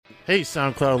Hey,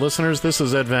 SoundCloud listeners, this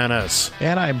is Ed Van Ness.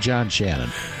 And I'm John Shannon.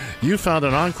 You found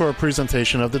an encore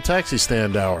presentation of the Taxi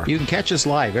Stand Hour. You can catch us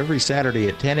live every Saturday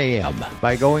at 10 a.m.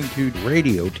 by going to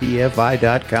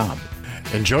radiotfi.com.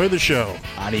 Enjoy the show.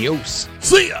 Adios.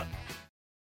 See ya!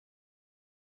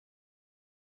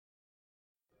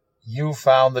 You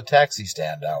found the Taxi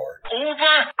Stand Hour.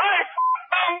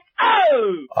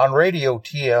 Over. On Radio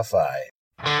TFI.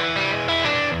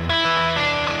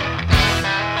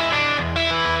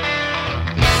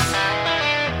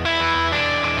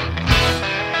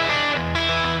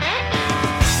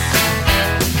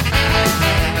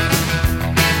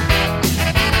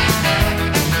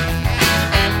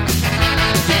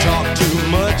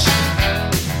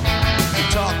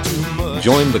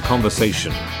 Join the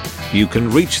conversation. You can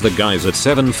reach the guys at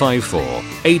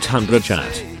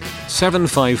 754-800-CHAT,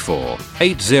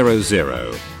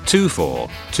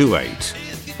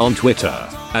 754-800-2428, on Twitter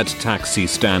at Taxi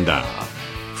Stand Hour.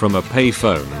 From a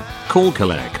payphone, call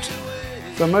collect.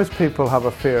 So most people have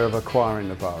a fear of acquiring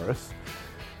the virus.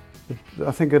 I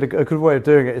think a good way of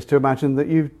doing it is to imagine that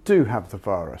you do have the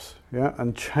virus, yeah,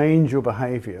 and change your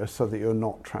behaviour so that you're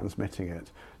not transmitting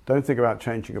it. Don't think about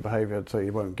changing your behaviour so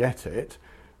you won't get it.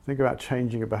 Think about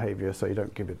changing your behaviour so you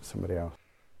don't give it to somebody else.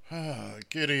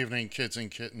 Good evening, kids and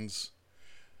kittens.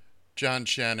 John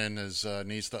Shannon needs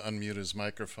to unmute his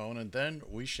microphone, and then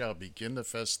we shall begin the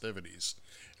festivities.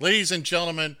 Ladies and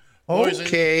gentlemen, boys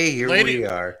we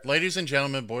are. Ladies and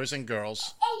gentlemen, boys and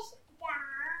girls.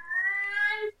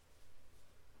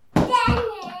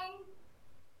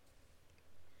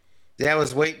 I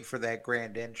was waiting for that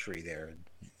grand entry there.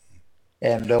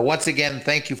 And once again,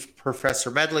 thank you, Professor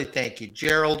Medley. Thank you,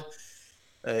 Gerald.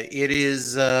 It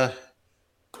is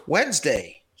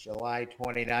Wednesday, July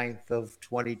 29th of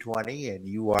 2020, and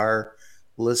you are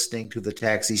listening to the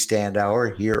Taxi Stand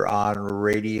Hour here on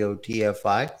Radio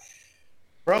TFI.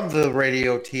 From the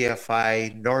Radio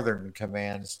TFI Northern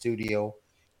Command studio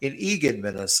in Eagan,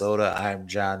 Minnesota, I'm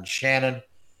John Shannon.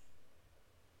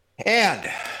 And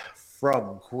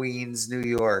from Queens, New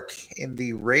York, in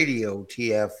the Radio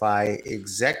TFI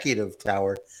Executive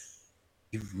Tower,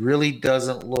 he really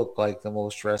doesn't look like the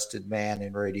most rested man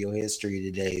in radio history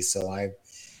today. So I'm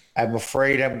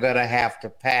afraid I'm going to have to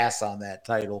pass on that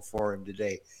title for him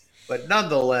today. But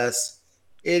nonetheless,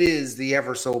 it is the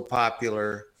ever so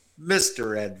popular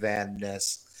Mr. Ed Van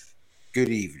Ness. Good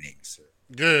evening, sir.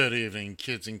 Good evening,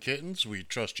 kids and kittens. We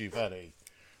trust you've had a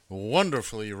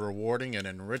wonderfully rewarding and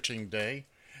enriching day.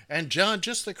 And John,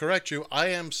 just to correct you, I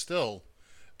am still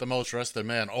the most rested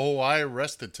man. Oh, I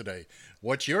rested today.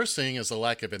 What you're seeing is a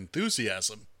lack of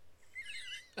enthusiasm.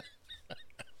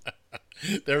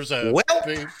 There's a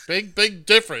big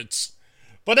difference.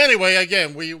 But anyway,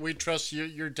 again, we trust you.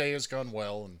 Your day has gone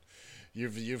well, and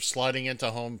you've sliding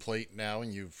into home plate now,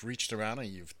 and you've reached around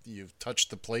and you've touched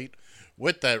the plate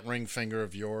with that ring finger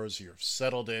of yours. You've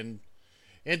settled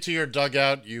into your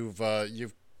dugout. You've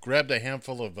grabbed a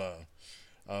handful of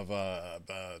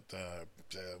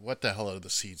what the hell are the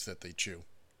seeds that they chew?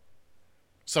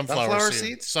 Sunflower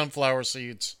seeds. Sunflower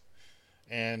seeds,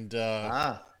 and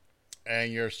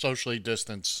you're socially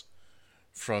distanced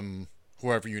from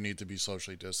whoever you need to be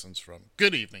socially distanced from.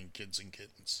 Good evening, kids and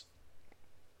kittens.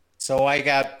 So I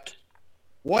got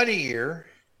one ear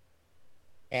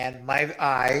and my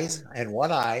eyes and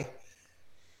one eye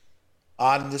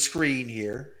on the screen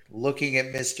here, looking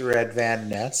at Mr. Ed Van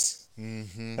Ness.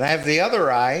 Mm-hmm. And I have the other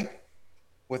eye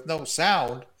with no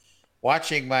sound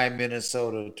watching my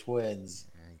Minnesota Twins.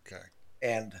 Okay.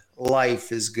 And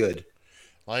life is good.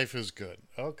 Life is good.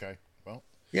 Okay. Well.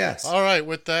 Yes. All right.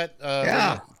 With that,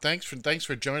 yeah. Thanks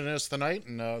for joining us tonight,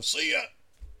 and see ya.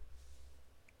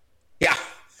 Yeah.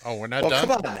 Oh, we're not done.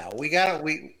 Come on now. We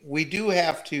do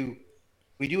have to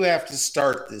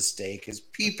start this day because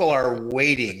people are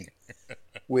waiting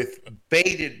with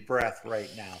bated breath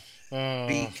right now.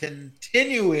 The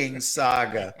continuing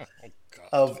saga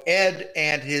of Ed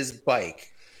and his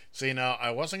bike. See, now,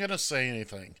 I wasn't going to say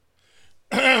anything.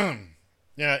 Yeah,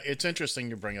 it's interesting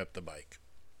you bring up the bike.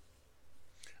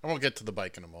 And we'll get to the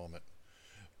bike in a moment.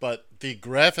 But the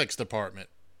graphics department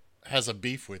has a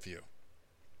beef with you.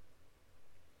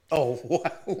 Oh,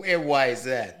 why is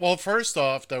that? Well, first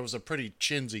off, that was a pretty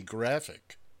chintzy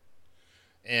graphic.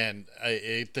 And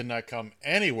it did not come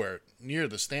anywhere near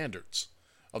the standards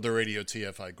of the Radio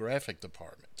TFI graphic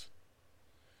department.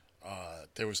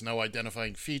 There was no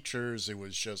identifying features. It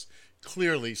was just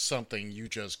clearly something you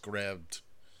just grabbed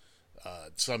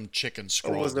some chicken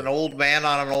scroll. It was an old man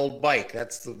on an old bike.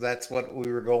 That's what we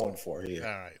were going for here.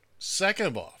 All right. Second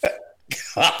of all,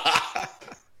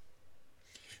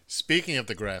 speaking of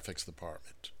the graphics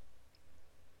department,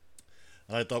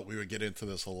 and I thought we would get into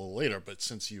this a little later, but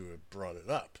since you had brought it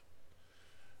up,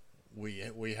 we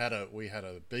had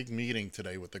a big meeting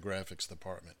today with the graphics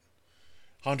department.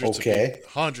 Hundreds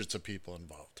of people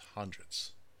involved.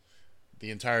 Hundreds. The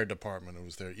entire department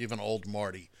was there. Even old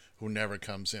Marty, who never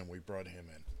comes in, we brought him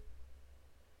in.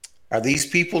 Are these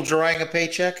people drawing a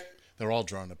paycheck? They're all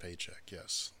drawing a paycheck,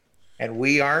 yes. And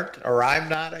we aren't, or I'm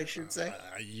not, I should say.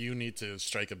 You need to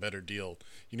strike a better deal.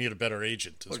 You need a better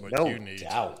agent, is what no you need.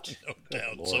 Doubt. No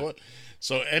doubt.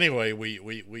 So anyway,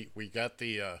 we got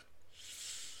the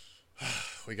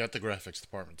we got the graphics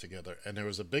department together, and there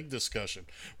was a big discussion.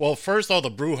 Well, first all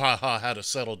the brouhaha had to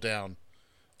settle down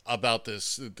about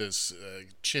this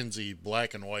chintzy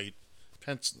black and white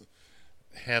pencil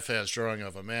half-ass drawing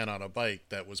of a man on a bike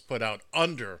that was put out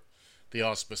under the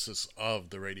auspices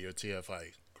of the Radio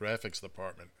TFI graphics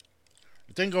department.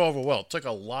 It didn't go over well. It took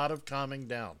a lot of calming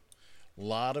down.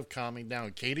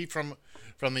 Katie from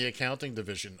the accounting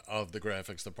division of the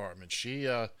graphics department,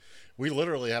 we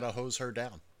literally had to hose her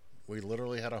down.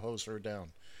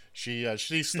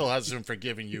 She still hasn't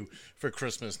forgiven you for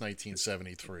Christmas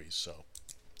 1973. So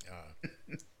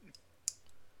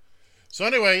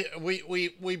anyway,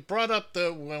 we brought up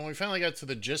when we finally got to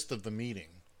the gist of the meeting,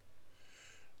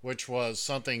 which was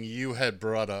something you had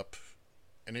brought up,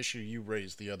 an issue you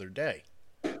raised the other day,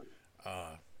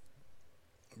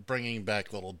 bringing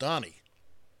back little Donnie.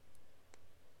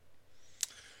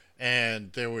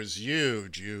 And there was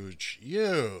huge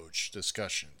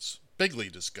discussions, bigly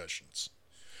discussions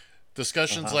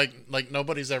like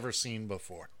nobody's ever seen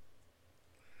before.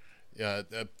 Yeah,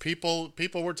 people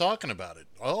were talking about it.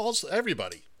 Also,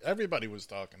 everybody was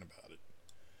talking about it.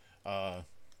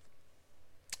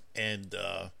 And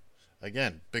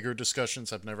again, bigger discussions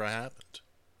have never happened.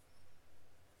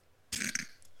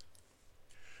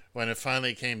 When it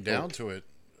finally came down to it,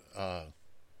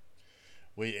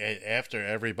 after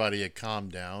everybody had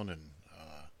calmed down and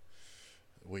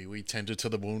we tended to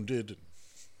the wounded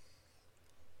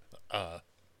and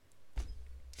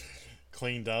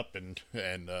cleaned up and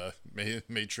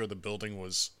made sure the building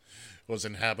was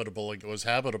habitable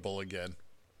again.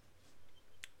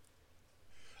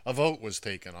 A vote was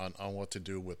taken on what to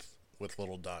do with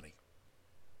little Donnie.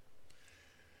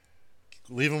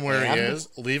 Leave him where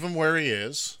he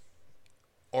is,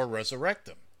 or resurrect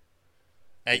him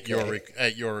at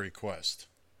your request.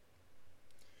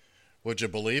 Would you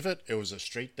believe it? It was a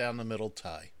straight down the middle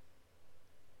tie.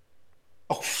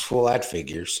 Oh, well, that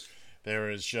figures. There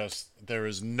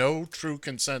is no true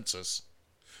consensus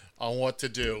on what to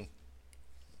do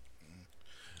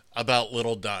about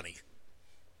little Donnie.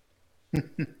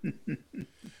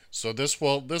 So this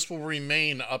will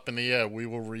remain up in the air. We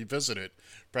will revisit it.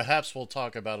 Perhaps we'll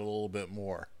talk about it a little bit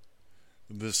more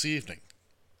this evening.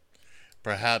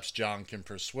 Perhaps John can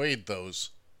persuade those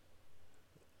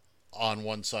on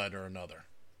one side or another.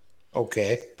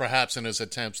 Okay. Perhaps in his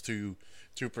attempts to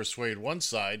persuade one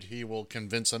side, he will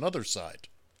convince another side.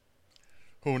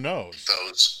 Who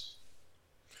knows?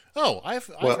 I've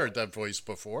heard that voice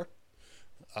before.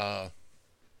 And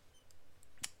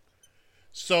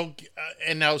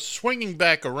now swinging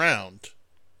back around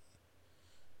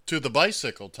to the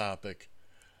bicycle topic,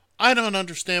 I don't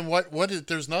understand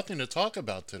there's nothing to talk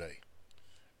about today.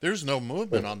 There's no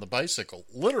movement on the bicycle,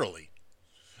 literally.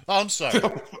 Oh, I'm sorry.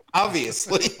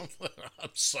 Obviously. I'm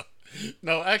sorry.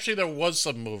 No, actually, there was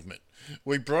some movement.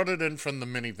 We brought it in from the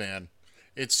minivan.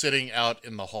 It's sitting out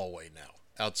in the hallway now,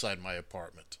 outside my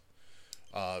apartment.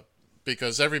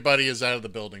 Because everybody is out of the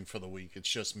building for the week. It's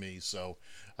just me, so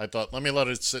I thought, let me let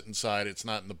it sit inside. It's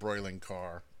not in the broiling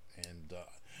car. And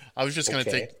I was just going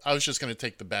to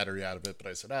take the battery out of it, but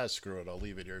I said, screw it. I'll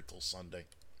leave it here till Sunday.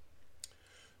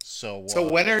 So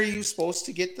when are you supposed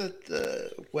to get the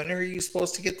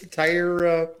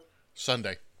tire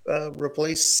Sunday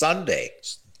replaced? Sunday.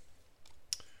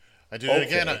 I do it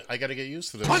again. I got to get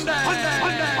used to this.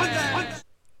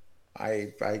 I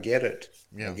get it.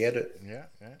 Yeah. I get it. Yeah,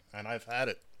 and I've had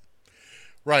it.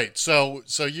 Right. So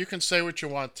you can say what you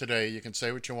want today. You can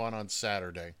say what you want on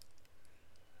Saturday.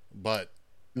 But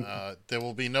there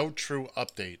will be no true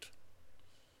update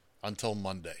until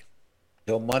Monday.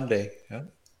 Till Monday, yeah.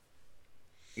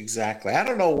 Exactly. I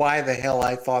don't know why the hell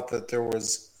I thought that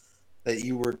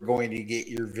you were going to get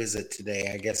your visit today.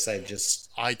 I guess I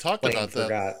talked about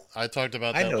that. I talked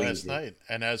about that last night.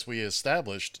 And as we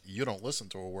established, you don't listen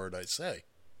to a word I say.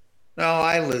 No,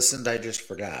 I listened. I just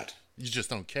forgot. You just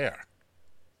don't care.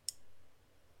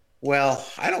 Well,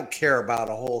 I don't care about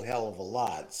a whole hell of a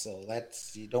lot. So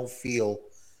you don't feel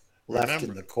left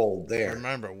in the cold there.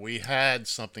 Remember, we had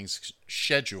something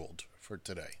scheduled for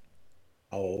today.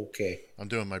 Oh, okay. I'm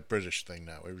doing my British thing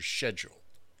now. It was scheduled.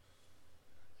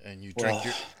 and you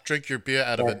drink your beer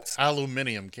out of an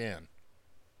aluminum can.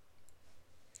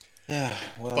 Yeah,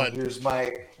 well, here's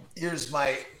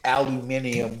my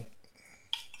aluminum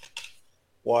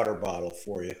water bottle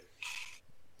for you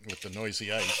with the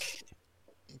noisy ice.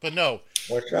 But no,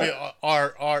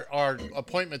 our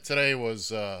appointment today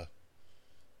was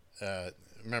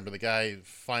remember the guy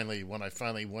when I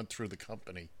finally went through the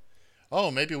company. Oh,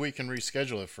 maybe we can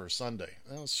reschedule it for Sunday.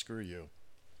 Oh, screw you.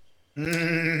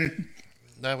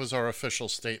 That was our official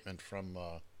statement from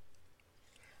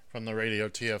the Radio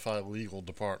TFI legal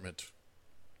department.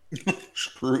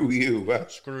 Screw you.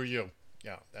 Screw you.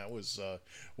 Yeah, that was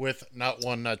with not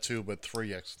one, not two, but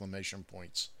 3 exclamation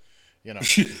points. You know,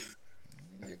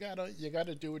 you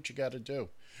gotta do what you gotta do.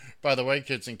 By the way,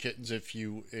 kids and kittens, if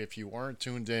you aren't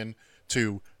tuned in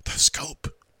to The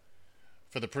Scope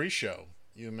for the pre-show,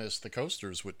 you missed the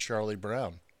Coasters with Charlie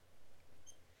Brown.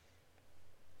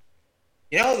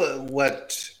 You know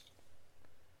what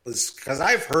was, because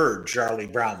I've heard Charlie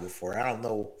Brown before. I don't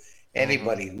know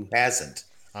anybody who hasn't.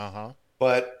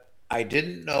 But I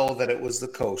didn't know that it was the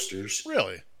Coasters.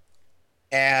 Really?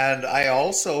 And I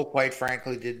also, quite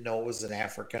frankly, didn't know it was an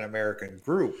African American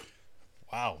group.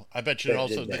 Wow. I bet you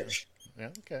also did. Yeah,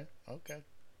 okay.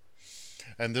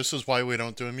 And this is why we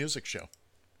don't do a music show.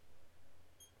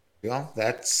 Well,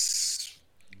 that's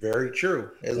very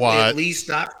true. At least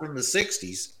not from the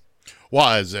 60s.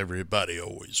 Why is everybody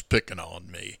always picking on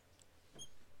me?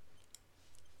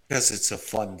 Because it's a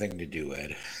fun thing to do,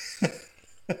 Ed.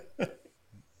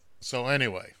 So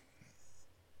anyway,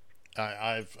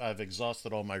 I've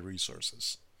exhausted all my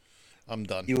resources. I'm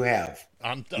done. You have.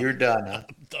 I'm done. You're done, huh?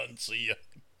 I'm done. See ya.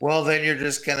 Well, then you're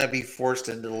just going to be forced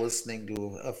into listening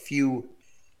to a few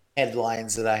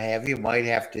headlines that I have. You might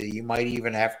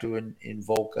even have to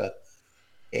invoke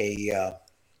a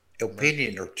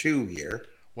opinion or two here.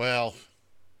 Well,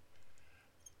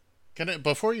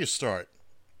 before you start,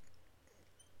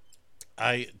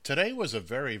 today was a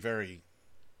very, very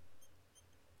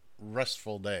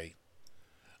restful day.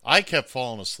 I kept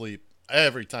falling asleep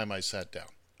every time I sat down.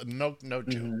 No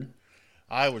joke.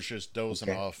 I was just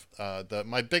dozing off.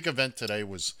 My big event today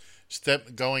was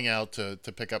going out to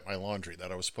pick up my laundry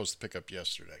that I was supposed to pick up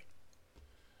yesterday.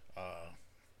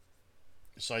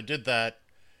 So I did that,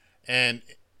 and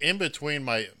in between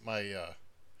my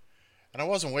and I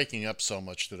wasn't waking up so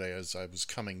much today as I was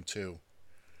coming to.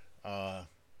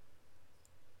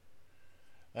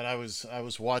 And I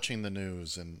was watching the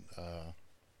news, and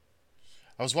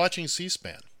I was watching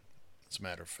C-SPAN, as a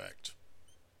matter of fact,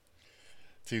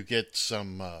 to get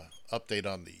some update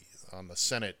on the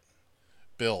Senate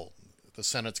bill. The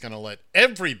Senate's going to let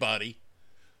everybody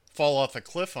fall off a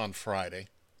cliff on Friday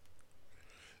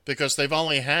because they've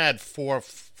only had four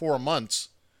months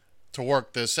to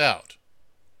work this out.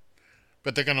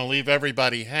 But they're going to leave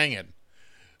everybody hanging.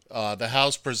 The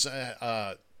House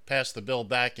passed the bill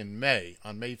back in May,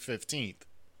 on May 15th.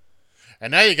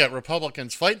 And now you got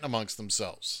Republicans fighting amongst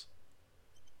themselves.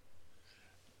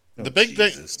 The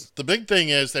big thing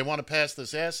is they want to pass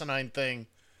this asinine thing,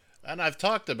 and I've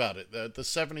talked about it, the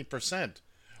 70%.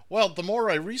 Well, the more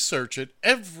I research it,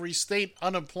 every state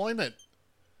unemployment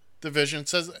division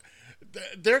says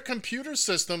their computer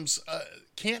systems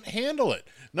can't handle it.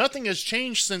 Nothing has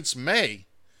changed since May,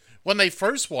 when they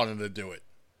first wanted to do it.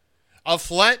 A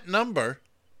flat number,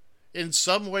 in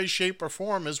some way, shape, or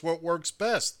form, is what works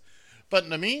best. But in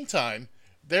the meantime,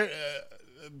 they're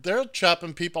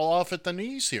chopping people off at the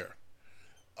knees here.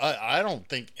 I don't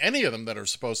think any of them that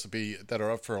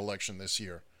are up for election this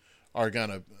year are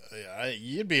gonna.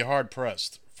 You'd be hard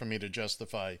pressed for me to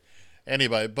justify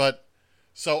anybody. But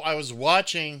so I was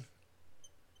watching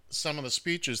some of the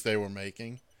speeches they were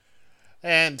making,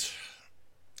 and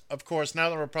of course now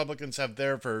the Republicans have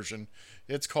their version.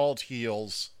 It's called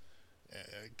HEALS.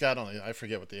 God only, I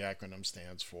forget what the acronym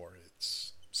stands for.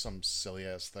 It's some silly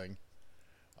ass thing.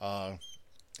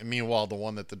 And meanwhile, the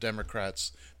one that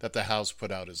the House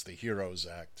put out is the HEROES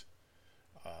Act.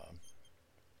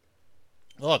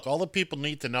 Look, all the people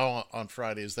need to know on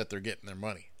Friday is that they're getting their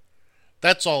money.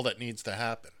 That's all that needs to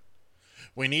happen.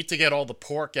 We need to get all the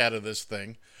pork out of this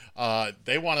thing.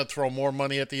 They want to throw more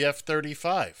money at the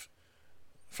F-35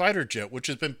 fighter jet, which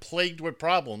has been plagued with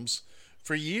problems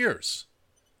for years.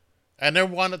 And they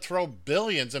want to throw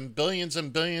billions and billions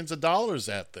and billions of dollars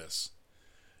at this.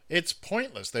 It's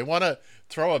pointless. They want to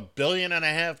throw $1.5 billion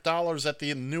at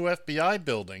the new FBI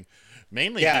building,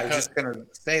 mainly because, I was just going to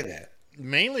say that.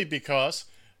 Mainly because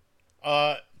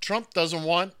Trump doesn't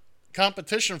want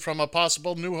competition from a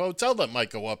possible new hotel that might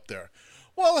go up there.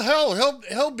 Well, hell,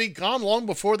 he'll be gone long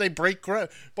before they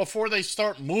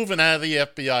start moving out of the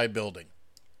FBI building.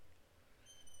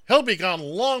 He'll be gone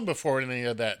long before any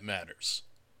of that matters.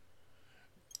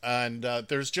 And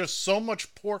there's just so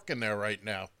much pork in there right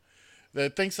now. The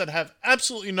things that have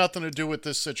absolutely nothing to do with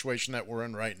this situation that we're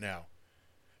in right now.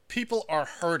 People are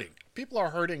hurting. People are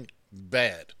hurting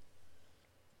bad.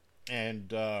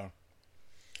 And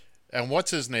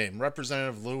what's his name?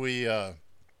 Representative Louis,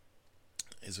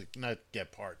 is it not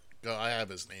Gephardt? I have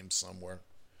his name somewhere.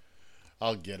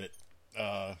 I'll get it.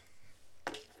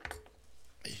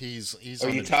 He's. Are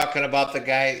you talking about the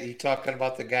guy? You talking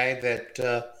about the guy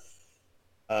that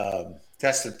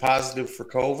tested positive for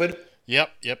COVID?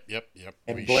 Yep.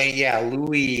 And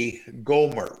Louis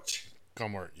Gohmert.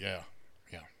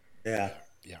 Yeah.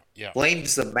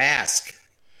 Blames the mask.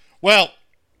 Well,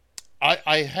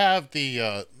 I have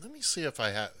the. Let me see if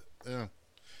I have.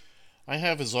 I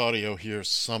have his audio here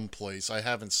someplace. I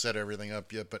haven't set everything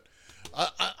up yet, but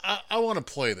I want to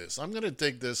play this. I'm going to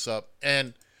dig this up,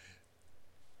 and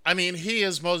I mean, he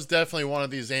is most definitely one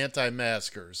of these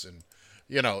anti-maskers, and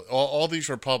all these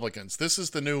Republicans. This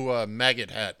is the new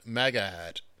MAGA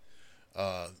hat,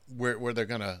 where they're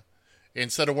gonna,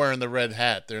 instead of wearing the red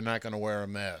hat, they're not gonna wear a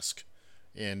mask.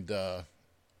 And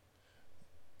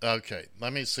okay,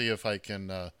 let me see if I can.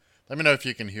 Let me know if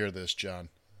you can hear this, John.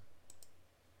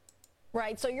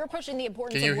 Right. So you're pushing the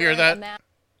importance. Can you of hear that?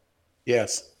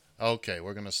 Yes. Okay,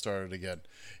 we're gonna start it again.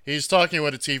 He's talking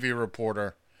with a TV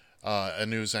reporter, a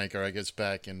news anchor, I guess,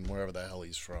 back in wherever the hell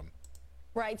he's from.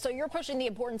 Right. So you're pushing the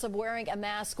importance of wearing a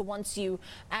mask once you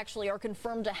actually are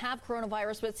confirmed to have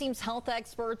coronavirus, but it seems health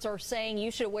experts are saying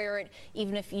you should wear it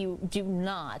even if you do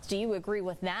not. Do you agree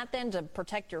with that then, to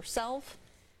protect yourself?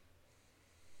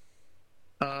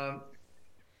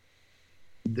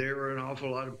 There are an awful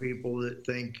lot of people that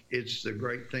think it's the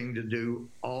great thing to do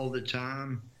all the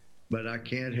time, but I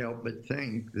can't help but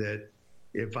think that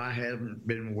if I hadn't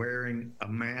been wearing a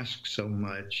mask so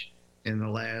much in the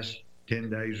last 10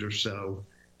 days or so,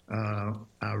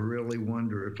 I really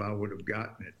wonder if I would have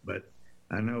gotten it. But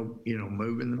I know,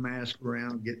 moving the mask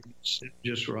around, getting it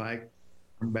just right,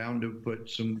 I'm bound to put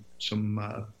some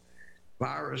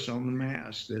virus on the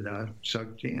mask that I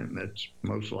sucked in. That's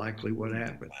most likely what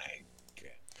happened.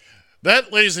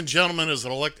 That, ladies and gentlemen, is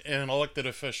an elected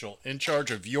official in charge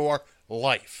of your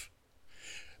life.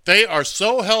 They are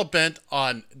so hell-bent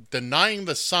on denying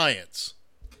the science.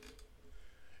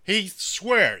 He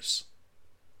swears,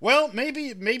 well,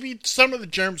 maybe some of the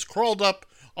germs crawled up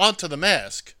onto the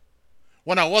mask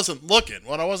when I wasn't looking,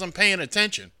 when I wasn't paying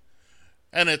attention.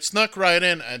 And it snuck right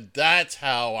in, and that's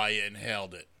how I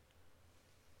inhaled it.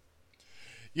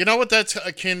 You know what that's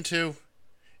akin to?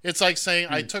 It's like saying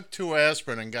I took 2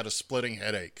 aspirin and got a splitting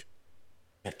headache.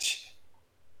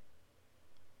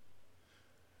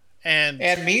 And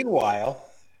meanwhile,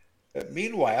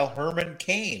 Herman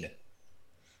Cain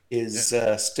is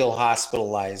still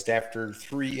hospitalized after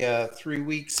 3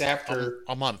 weeks after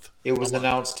a month. It was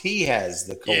announced he has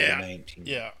the COVID-19.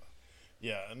 Yeah.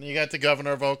 And you got the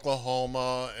governor of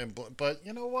Oklahoma, but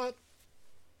you know what?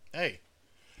 Hey.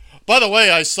 By the way,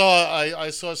 I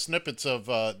saw snippets of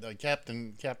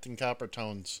Captain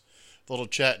Coppertone's little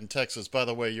chat in Texas. By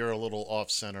the way, you're a little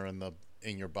off center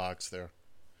in your box there.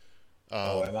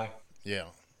 Am I? Yeah,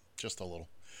 just a little.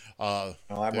 I'm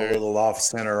a little off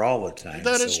center all the time.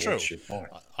 That is true.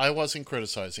 I wasn't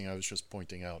criticizing. I was just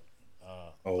pointing out.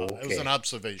 Okay. It was an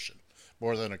observation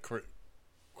more than a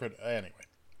anyway.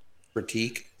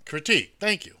 Critique.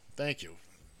 Thank you.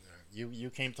 You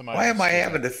came to my. Why am I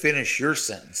having to finish your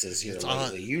sentences here it's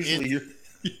lately? Odd. Usually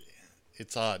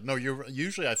it's odd. No,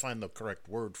 usually I find the correct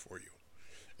word for you,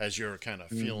 as you're kind of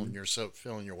feeling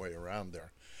your way around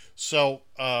there. So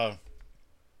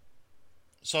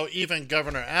even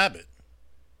Governor Abbott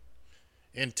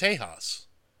in Tejas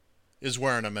is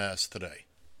wearing a mask today.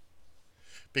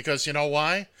 Because you know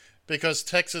why? Because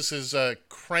Texas is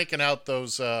cranking out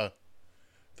those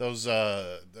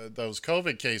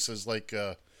COVID cases like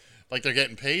they're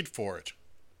getting paid for it.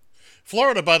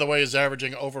 Florida, by the way, is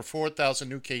averaging over 4,000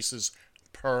 new cases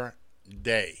per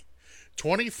day.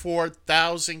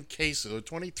 24,000 cases, or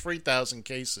 23,000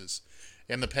 cases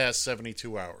in the past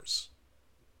 72 hours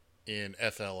in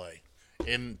FLA,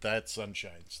 in that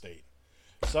Sunshine State.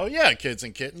 So yeah, kids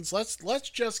and kittens, let's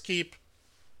just keep.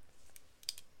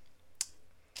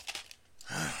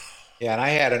 Yeah, and I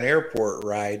had an airport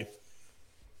ride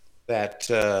that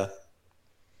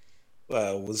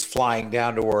was flying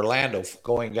down to Orlando,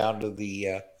 going down to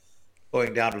the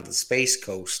Space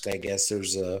Coast. I guess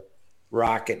there's a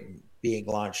rocket being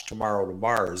launched tomorrow to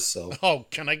Mars. So,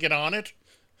 can I get on it?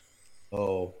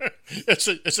 Oh, is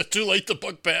it too late to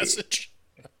book passage?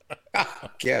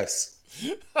 Yes.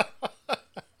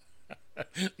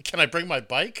 Can I bring my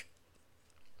bike?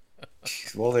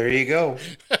 Well, there you go.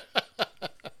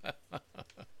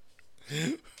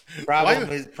 Problem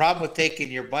with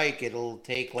taking your bike, it'll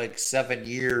take like 7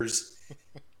 years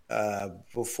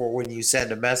before when you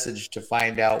send a message to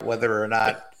find out whether or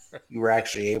not you were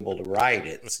actually able to ride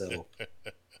it. So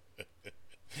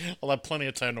I'll have plenty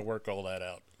of time to work all that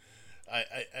out.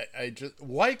 I just,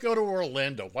 why go to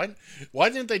Orlando? Why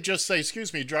didn't they just say,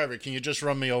 "Excuse me, driver, can you just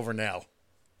run me over now"?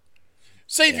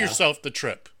 Save yourself the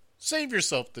trip. Save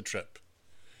yourself the trip.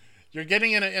 You're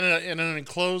getting in an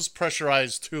enclosed,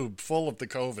 pressurized tube full of the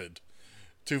COVID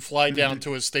to fly down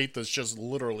to a state that's just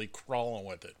literally crawling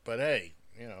with it. But hey,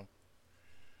 you know,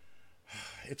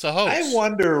 it's a hoax. I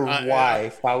wonder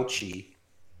why Fauci.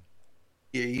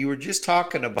 You were just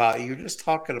talking about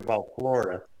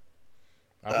Florida.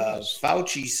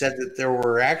 Fauci said that there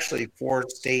were actually 4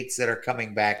 states that are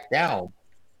coming back down.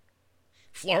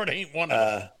 Florida ain't one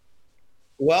of them.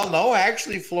 Well, no,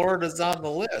 actually, Florida's on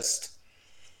the list.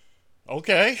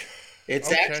 Okay.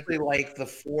 It's actually like the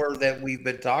 4 that we've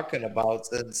been talking about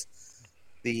since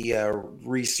the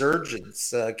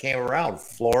resurgence came around.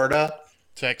 Florida,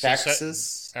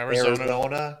 Texas,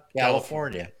 Arizona,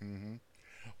 California. Mm-hmm.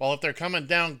 Well, if they're coming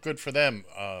down, good for them.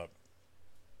 I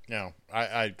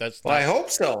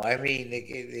hope so. I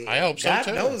mean, I hope so God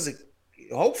too. Knows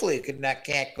hopefully it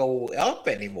can't go up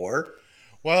anymore.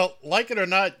 Well, like it or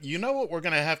not, you know what we're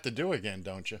going to have to do again,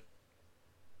 don't you?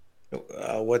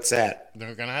 What's that?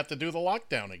 They're going to have to do the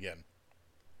lockdown again.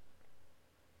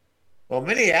 Well,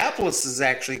 Minneapolis is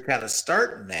actually kind of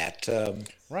starting that.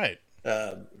 Right.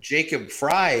 Jacob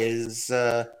Fry is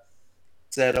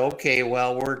said, okay,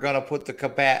 well, we're going to put the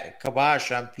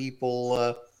kibosh on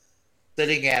people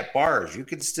sitting at bars. You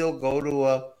can still go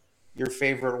to your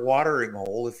favorite watering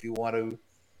hole if you want to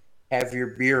have your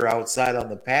beer outside on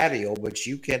the patio, but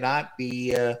you cannot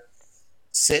be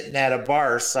sitting at a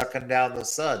bar sucking down the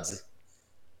suds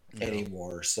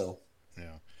anymore. So,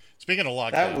 yeah. Speaking of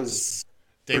lockdown, that was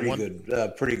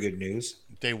pretty good news.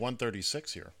 Day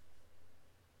 136 here.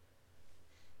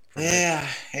 Yeah,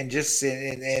 and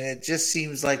it just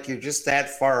seems like you're just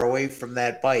that far away from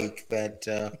that bike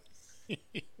that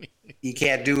you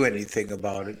can't do anything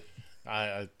about it.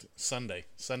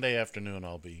 Sunday afternoon,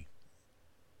 I'll be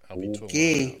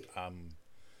okay.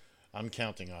 I'm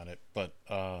counting on it, but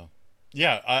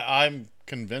I'm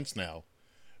convinced now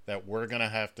that we're gonna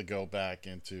have to go back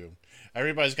into.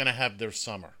 Everybody's gonna have their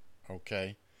summer,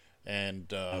 okay, and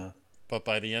but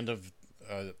by the end of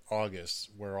August,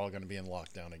 we're all going to be in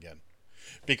lockdown again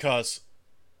because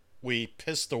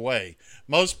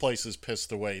most places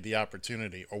pissed away the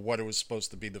opportunity or what it was supposed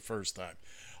to be the first time.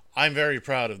 I'm very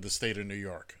proud of the state of New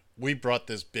York. We brought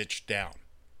this bitch down.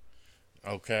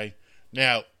 Okay?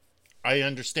 Now, I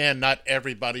understand not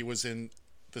everybody was in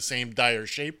the same dire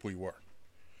shape we were.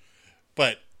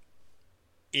 But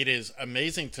it is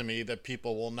amazing to me that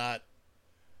people will not,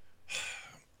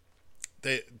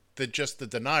 the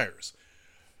deniers.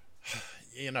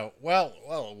 You know,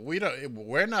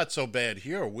 we're not so bad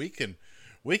here. We can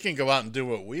go out and do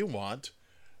what we want.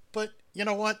 But you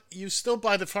know what? You still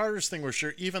buy the fire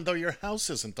extinguisher even though your house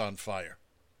isn't on fire.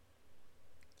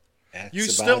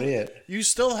 That's about it. You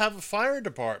still have a fire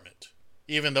department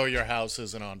even though your house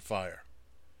isn't on fire.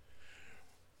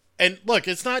 And look,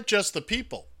 it's not just the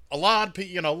people. A lot of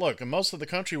people, look, most of the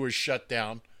country was shut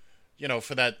down,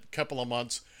 for that couple of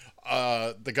months.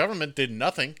 The government did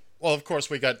nothing. Well, of course,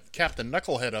 we got Captain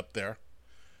Knucklehead up there,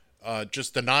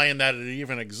 just denying that it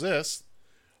even exists.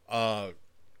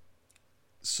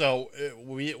 So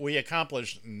we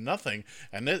accomplished nothing.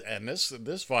 And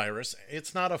this virus,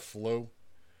 it's not a flu.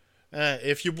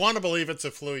 If you want to believe it's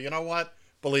a flu, you know what?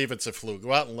 Believe it's a flu.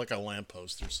 Go out and look at a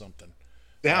lamppost or something.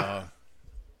 Yeah.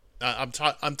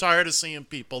 I'm tired of seeing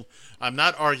people. I'm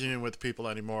not arguing with people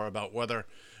anymore about whether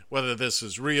this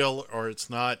is real or it's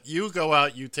not. You go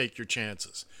out, you take your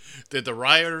chances. Did the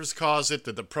rioters cause it?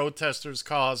 Did the protesters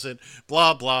cause it?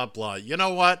 Blah, blah, blah. You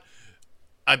know what?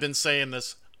 I've been saying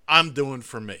this. I'm doing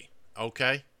for me,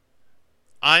 okay?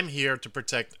 I'm here to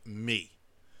protect me.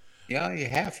 Yeah, you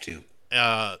have to.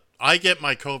 I get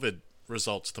my COVID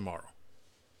results tomorrow.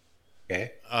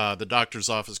 Okay. The doctor's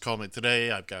office called me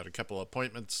today. I've got a couple of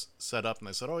appointments set up, and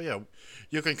they said, oh, yeah,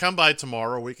 you can come by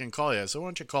tomorrow. We can call you. I said, why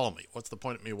don't you call me? What's the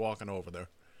point of me walking over there?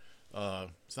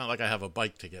 It's not like I have a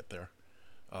bike to get there.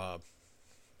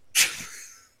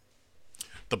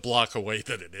 The block away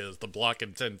that it is, the block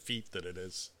and 10 feet that it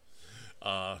is.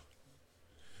 So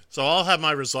I'll have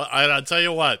my result. I'll tell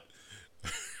you what.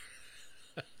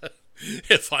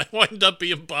 If I wind up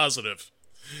being positive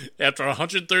after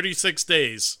 136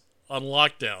 days on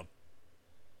lockdown,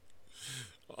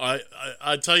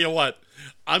 I tell you what,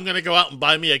 I'm going to go out and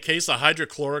buy me a case of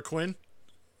hydroxychloroquine,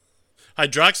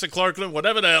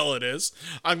 whatever the hell it is.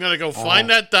 I'm going to go find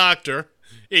that doctor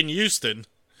in Houston,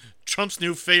 Trump's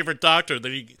new favorite doctor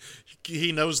that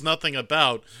he knows nothing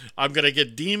about. I'm going to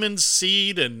get demon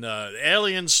seed and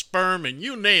alien sperm and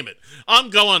you name it. I'm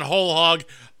going whole hog.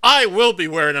 I will be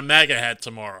wearing a MAGA hat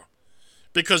tomorrow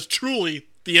because truly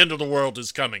the end of the world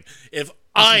is coming. If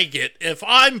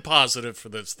I'm positive for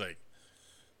this thing.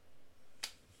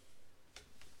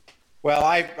 Well,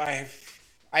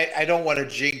 I don't want to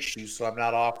jinx you, so I'm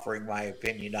not offering my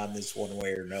opinion on this one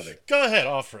way or another. Go ahead,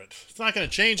 offer it. It's not going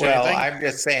to change anything. Well, I'm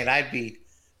just saying I'd be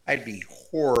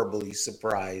horribly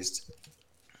surprised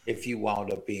if you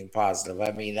wound up being positive.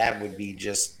 I mean, that would be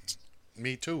just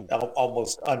me too,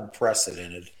 almost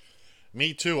unprecedented.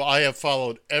 Me too. I have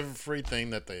followed everything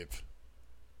that they've.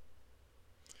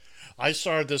 I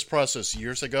started this process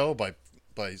years ago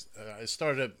I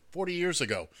started it 40 years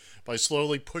ago by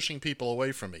slowly pushing people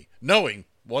away from me, knowing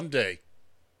one day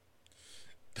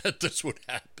that this would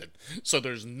happen. So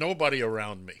there's nobody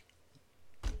around me.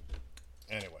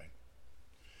 Anyway,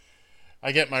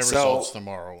 I get my results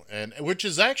tomorrow, and which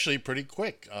is actually pretty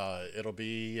quick. It'll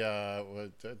be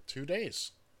 2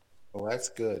 days. Oh, that's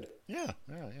good. Yeah.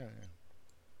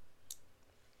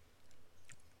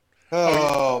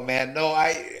 Oh man, no,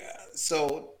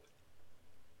 so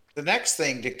the next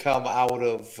thing to come out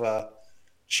of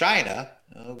China,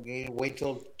 okay, wait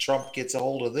till Trump gets a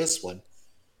hold of this one.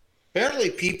 Apparently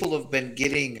people have been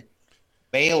getting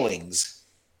mailings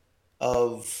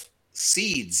of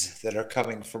seeds that are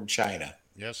coming from China.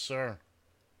 Yes, sir.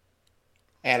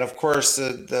 And of course,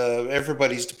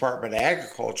 everybody's Department of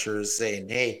Agriculture is saying,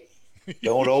 hey,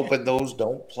 don't open those,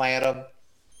 don't plant them,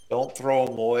 don't throw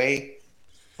them away.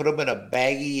 Put them in a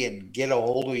baggie and get a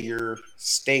hold of your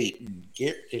state and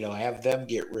have them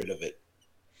get rid of it.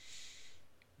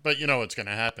 But you know what's going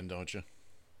to happen, don't you?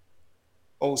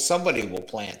 Oh, somebody will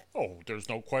plant. Oh, there's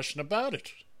no question about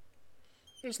it.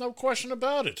 There's no question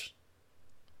about it.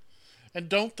 And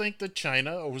don't think that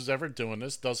China, or who's ever doing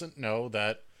this, doesn't know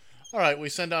that, all right, we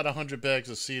send out 100 bags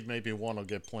of seed, maybe one will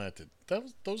get planted.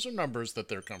 Those are numbers that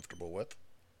they're comfortable with.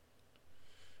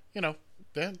 You know,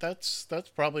 that's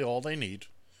probably all they need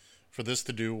for this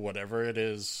to do whatever it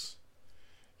is.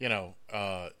 You know,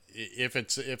 if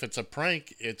it's a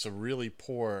prank, it's a really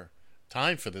poor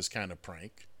time for this kind of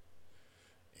prank.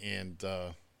 And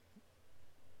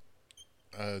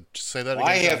say that again.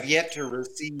 I have yet to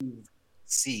receive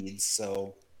seeds,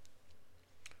 so.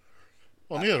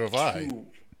 Well, neither have I.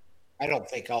 I don't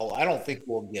think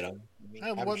we'll get them. I mean,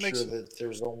 I'm sure that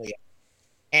there's only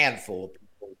a handful of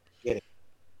people getting it.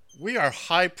 We are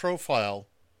high-profile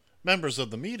members of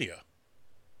the media.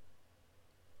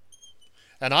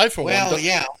 And I, for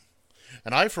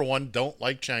one, don't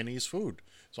like Chinese food.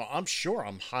 So I'm sure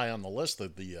I'm high on the list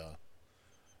of the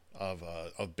of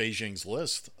Beijing's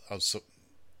list of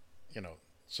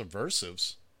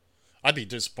subversives. I'd be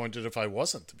disappointed if I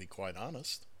wasn't, to be quite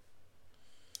honest.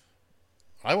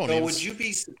 I won't. So would you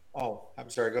be? Oh, I'm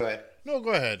sorry. Go ahead. No,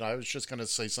 go ahead. I was just going to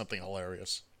say something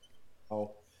hilarious.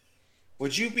 Oh,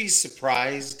 would you be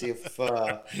surprised if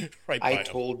I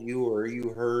told you or you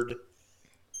heard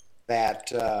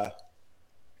that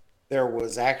there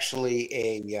was actually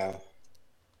a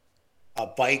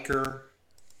biker,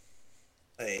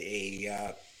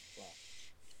 a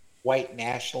white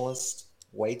nationalist,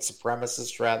 white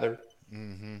supremacist rather,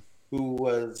 who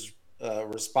was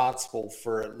responsible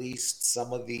for at least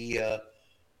some of the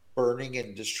burning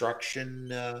and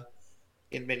destruction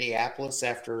in Minneapolis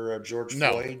after George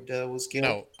Floyd was killed?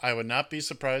 No, I would not be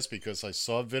surprised because I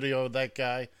saw a video of that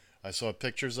guy. I saw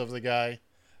pictures of the guy.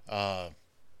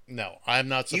 No, I'm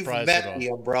not surprised at all. You've met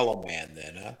the Umbrella Man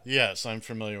then, huh? Yes, I'm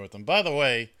familiar with him. By the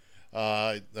way,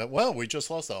 we just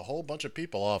lost a whole bunch of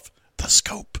people off the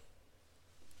Scope.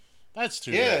 That's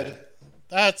too bad.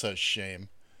 That's a shame.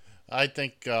 I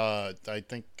think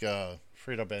Frito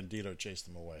Bandito chased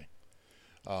him away.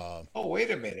 Oh,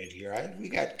 wait a minute here. We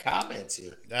got comments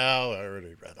here. No, I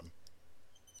already read them.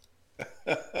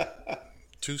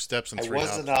 2 steps and 3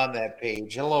 hops. I wasn't on that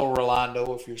page. Hello,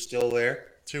 Rolando, if you're still there.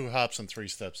 2 hops and 3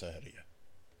 steps ahead of you.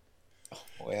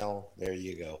 Well, there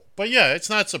you go. But yeah, it's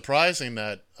not surprising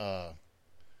that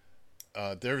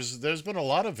there's been a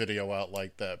lot of video out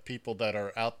like that. People that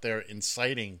are out there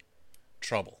inciting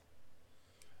trouble.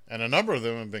 And a number of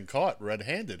them have been caught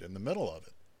red-handed in the middle of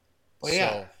it. Well,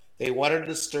 yeah. They wanted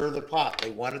to stir the pot.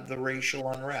 They wanted the racial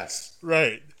unrest.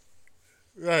 Right.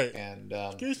 And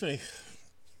excuse me.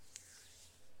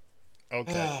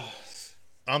 Okay.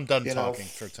 I'm done talking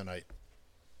for tonight.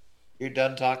 You're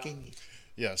done talking?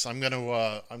 Yes, I'm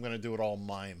gonna do it all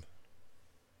mime.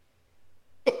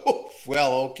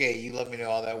 Well, okay. You let me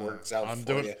know how that works out you.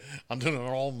 I'm doing an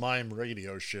all mime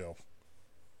radio show.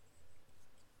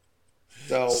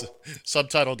 So,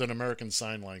 subtitled in American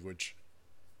Sign Language.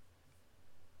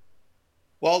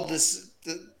 Well,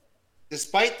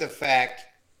 despite the fact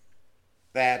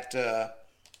that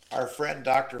our friend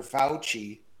Dr.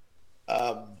 Fauci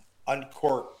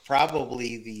uncorked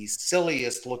probably the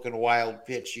silliest looking wild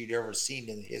pitch you'd ever seen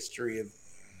in the history of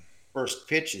first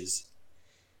pitches,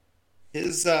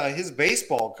 his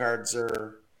baseball cards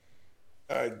are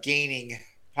gaining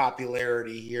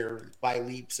popularity here by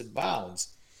leaps and bounds.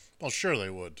 Well, sure they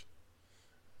would.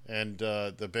 And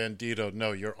the Bandito,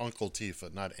 no, you're Uncle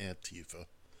Tifa, not Aunt Tifa.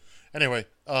 Anyway,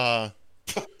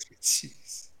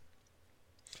 Jeez.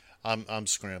 I'm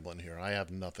scrambling here. I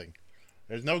have nothing.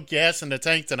 There's no gas in the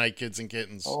tank tonight, kids and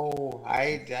kittens. Oh,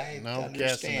 I no understand.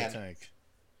 Gas in the tank.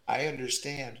 I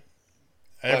understand.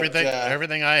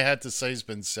 Everything I had to say has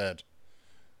been said.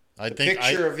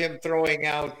 Picture of him throwing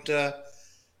out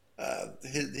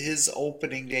his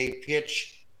opening day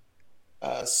pitch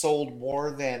sold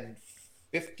more than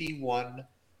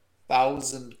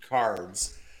 51,000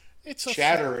 cards,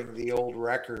 shattering the old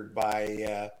record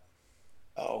by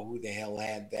who the hell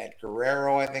had that?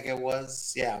 Guerrero, I think it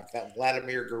was. Yeah, that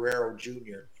Vladimir Guerrero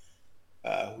Jr.,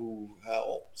 who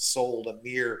sold a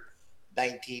mere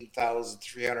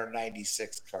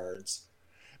 19,396 cards.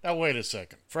 Now, wait a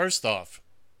second. First off,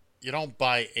 you don't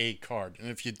buy a card,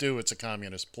 and if you do, it's a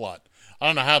communist plot. I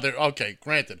don't know how they're... Okay,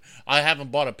 granted, I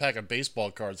haven't bought a pack of baseball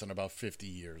cards in about 50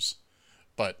 years,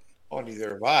 but... Oh,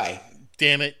 neither have I.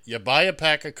 Damn it, you buy a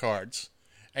pack of cards,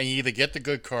 and you either get the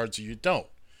good cards or you don't.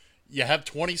 You have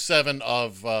 27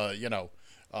 of,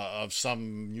 of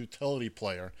some utility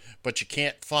player, but you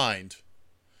can't find,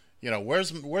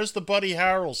 where's the Buddy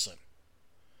Harrelson?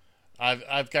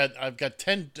 I've got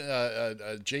 10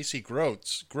 J.C.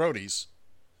 Grotes,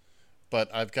 but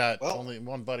I've got only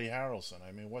one Buddy Harrelson.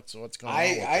 I mean, what's going on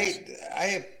with this?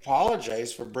 I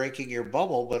apologize for breaking your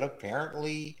bubble, but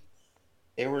apparently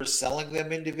they were selling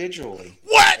them individually.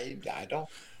 What? I don't.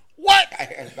 What?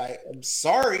 I'm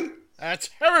sorry. That's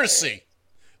heresy,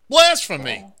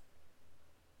 blasphemy.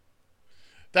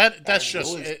 That's I'm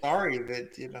just really sorry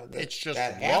that it's just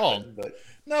that wrong. happened, but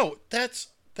no, that's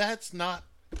not.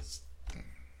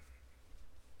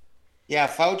 Yeah,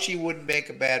 Fauci wouldn't make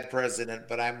a bad president,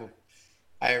 but I'm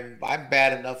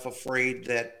bad enough afraid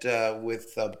that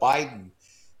with Biden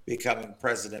becoming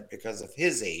president because of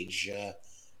his age,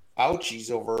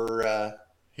 Fauci's over.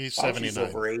 He's 79.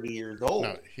 Over 80 years old.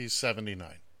 No, he's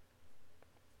 79.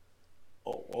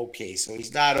 Oh, okay. So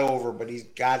he's not over, but he's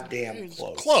goddamn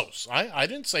close. Close. I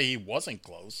didn't say he wasn't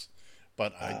close,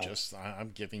 but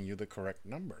I'm giving you the correct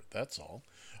number. That's all.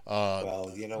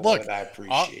 Well, you know what? I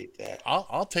appreciate that.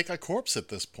 I'll take a corpse at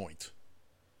this point.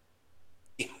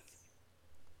 Yeah.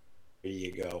 There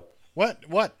you go. What?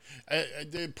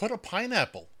 Put a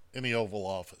pineapple in the Oval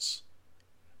Office.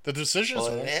 The decisions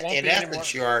won't in be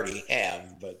essence, you already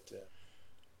have, but.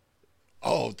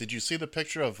 Oh, did you see the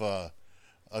picture of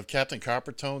Captain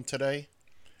Coppertone today?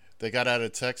 They got out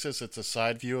of Texas. It's a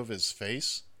side view of his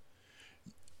face.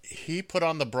 He put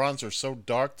on the bronzer so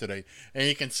dark today, and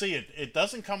you can see it. It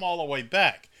doesn't come all the way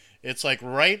back. It's like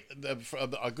right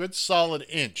a good solid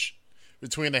inch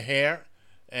between the hair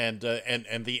and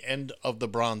the end of the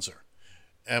bronzer.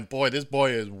 And boy, this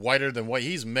boy is whiter than white.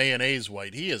 He's mayonnaise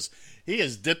white. He is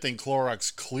dipped in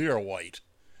Clorox clear white.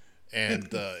 And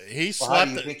he slept. How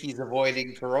do you think he's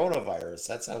avoiding coronavirus?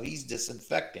 That's how he's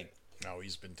disinfecting. No,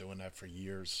 he's been doing that for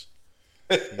years.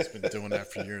 He does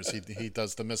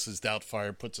the Mrs.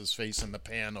 Doubtfire, puts his face in the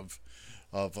pan of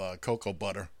cocoa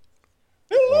butter.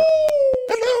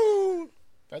 Hello.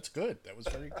 That's good. That was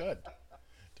very good.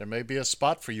 There may be a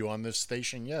spot for you on this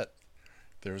station yet.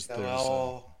 Better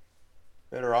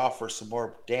offer some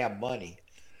more damn money.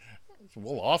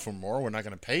 We'll offer more. We're not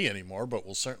going to pay any more, but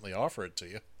we'll certainly offer it to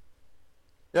you.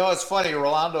 It's funny.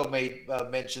 Rolando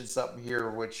mentioned something here,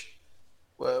 which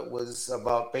was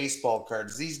about baseball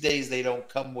cards. These days, they don't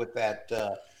come with that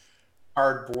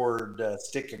cardboard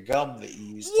stick of gum that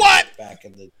you used to get back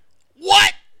in the.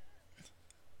 What?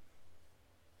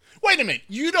 Wait a minute.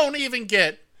 You don't even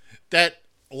get that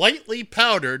lightly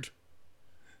powdered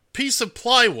piece of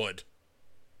plywood.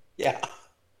 Yeah.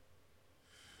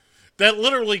 That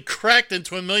literally cracked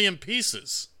into a million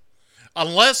pieces.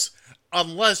 Unless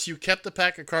you kept the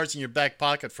pack of cards in your back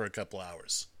pocket for a couple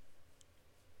hours.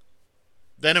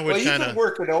 Then it would kind of... you could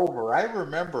work it over. I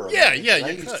remember them. Yeah,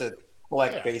 I used to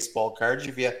collect baseball cards.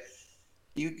 If you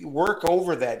you work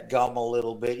over that gum a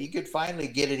little bit, you could finally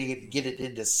get it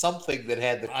into something that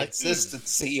had the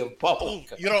consistency of bubble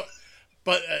gum. You know,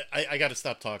 but I got to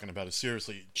stop talking about it.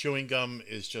 Seriously, chewing gum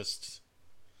is just.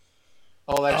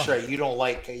 Oh, that's right. You don't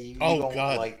like you don't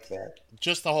God. like that.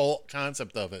 Just the whole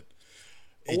concept of it.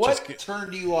 What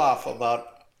turned you off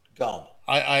about gum?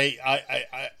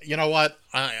 You know what?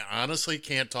 I honestly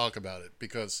can't talk about it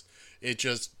because it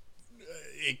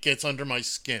gets under my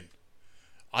skin.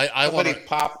 Somebody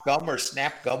pop gum or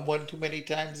snap gum one too many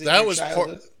times in that your was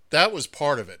childhood? that was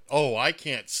part of it. Oh, I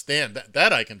can't stand that.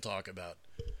 That I can talk about.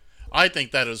 I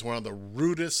think that is one of the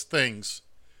rudest things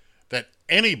that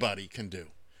anybody can do,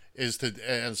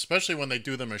 and especially when they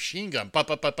do the machine gun, pop,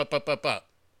 pop, pop, pop, pop, pop, pop.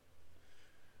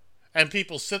 And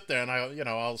people sit there, and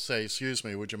I'll say, "Excuse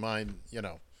me, would you mind?"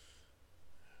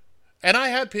 And I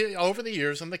had over the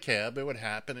years in the cab, it would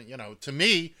happen. And,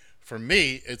 for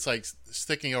me, it's like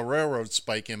sticking a railroad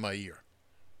spike in my ear,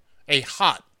 a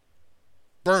hot,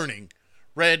 burning,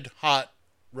 red hot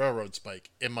railroad spike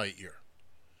in my ear.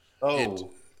 Oh,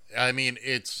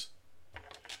 it's.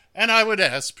 And I would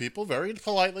ask people very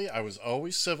politely. I was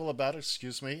always civil about it.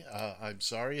 Excuse me, I'm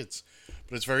sorry.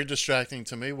 But it's very distracting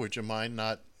to me. Would you mind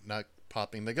not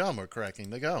popping the gum or cracking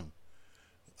the gum?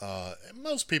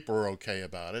 Most people are okay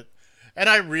about it. And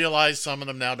I realize some of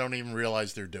them now don't even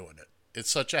realize they're doing it. It's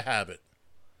such a habit.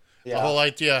 Yeah. The whole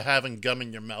idea of having gum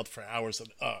in your mouth for hours.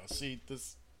 See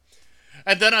this.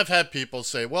 And then I've had people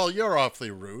say, well, you're awfully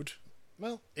rude.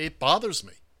 Well, it bothers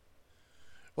me.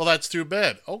 Well, that's too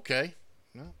bad. Okay.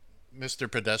 Well, Mr.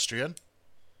 Pedestrian.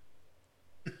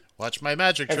 Watch my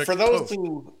magic trick. And for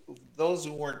those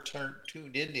who weren't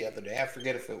tuned in the other day, I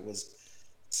forget if it was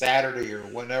Saturday or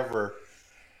whenever,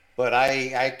 but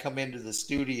I come into the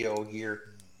studio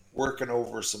here working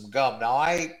over some gum. Now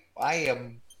I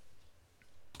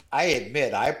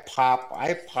admit I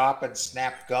pop and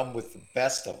snap gum with the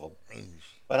best of them,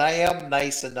 but I am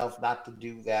nice enough not to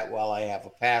do that while I have a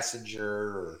passenger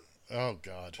or oh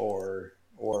God or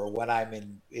when I'm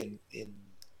in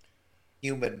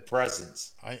human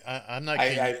presence. I'm not.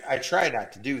 I try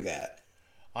not to do that.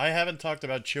 I haven't talked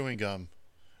about chewing gum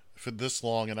for this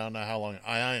long, and I don't know how long.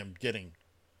 I am getting.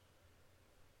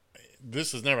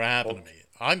 This has never happened to me.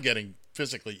 I'm getting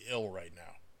physically ill right now.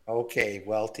 Okay,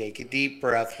 well, take a deep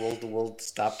breath. We'll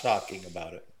stop talking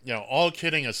about it. All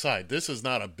kidding aside, this is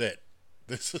not a bit.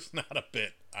 This is not a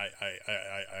bit.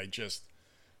 I just,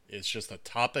 it's just a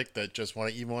topic that just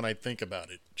even when I think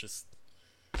about it, just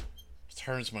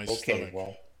turns my stomach. Okay,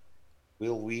 well,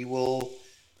 we will.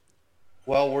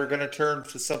 Well, we're going to turn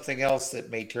to something else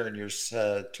that may turn your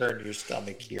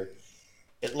stomach here.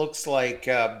 It looks like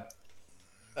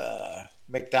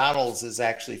McDonald's is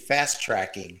actually fast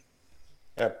tracking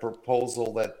a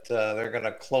proposal that they're going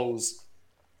to close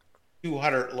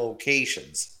 200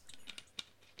 locations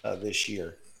this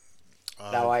year.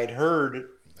 Now, I'd heard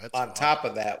on top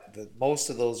of that most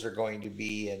of those are going to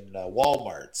be in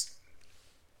Walmarts.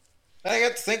 I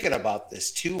got thinking about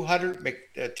this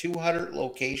 200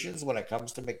 locations when it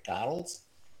comes to McDonald's.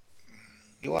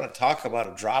 You want to talk about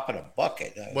a drop in a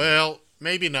bucket? Well,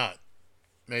 maybe not.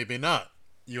 Maybe not.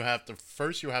 You have to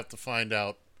find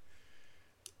out,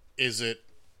 is it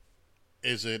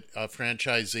a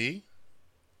franchisee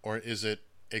or is it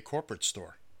a corporate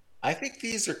store? I think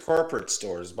these are corporate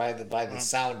stores by the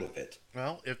sound of it.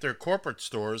 Well, if they're corporate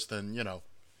stores, then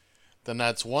then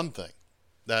that's one thing.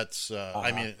 That's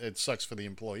I mean, it sucks for the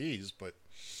employees, but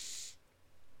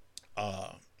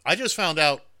I just found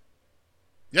out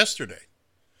yesterday.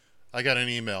 I got an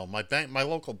email. My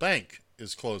local bank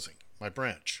is closing. My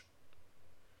branch.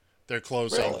 They're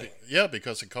closing. Really? Yeah,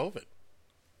 because of COVID.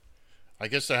 I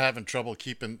guess they're having trouble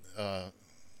keeping.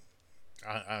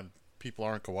 People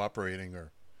aren't cooperating,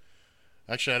 or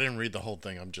actually, I didn't read the whole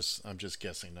thing. I'm just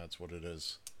guessing that's what it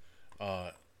is.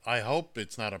 I hope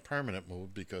it's not a permanent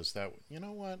move because that. You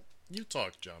know what? You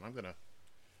talk, John. I'm gonna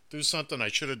do something I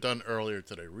should have done earlier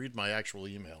today. Read my actual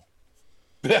email.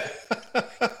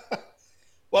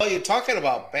 Well, you're talking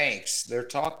about banks.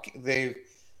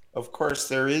 Of course,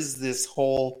 there is this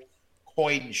whole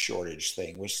coin shortage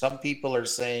thing, which some people are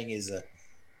saying is a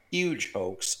huge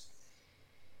hoax.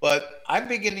 But I'm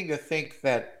beginning to think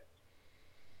that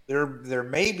there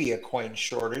may be a coin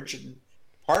shortage, and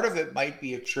part of it might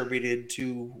be attributed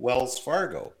to Wells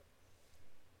Fargo.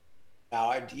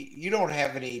 Now, you don't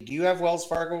have any. Do you have Wells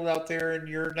Fargo out there in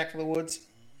your neck of the woods?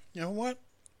 You know what?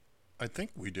 I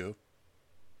think we do.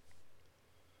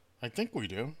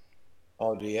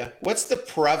 Oh, do you? What's the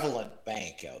prevalent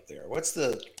bank out there? What's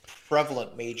the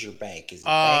prevalent major bank? Is it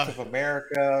Bank of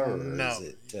America or no?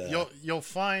 Is it? You'll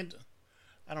find.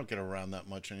 I don't get around that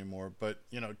much anymore. But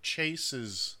Chase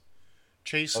is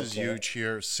Okay. huge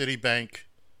here. Citibank,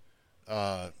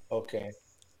 Okay.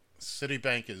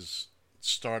 Citibank is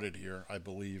started here, I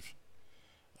believe.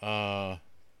 Uh,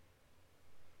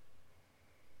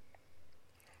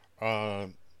 uh,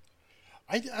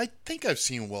 I think I've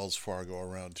seen Wells Fargo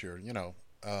around here.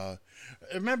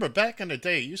 Remember back in the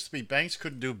day, it used to be banks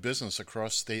couldn't do business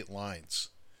across state lines,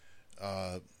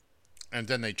 and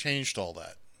then they changed all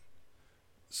that.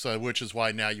 So, which is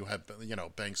why now you have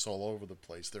banks all over the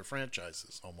place. They're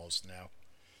franchises almost now.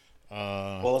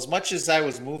 Well, as much as I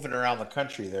was moving around the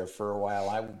country there for a while,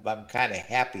 I'm kind of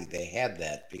happy they had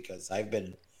that because I've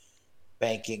been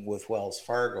banking with Wells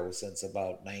Fargo since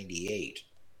about '98.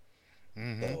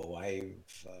 Mm-hmm.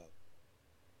 So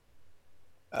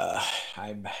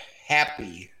I'm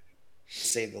happy, to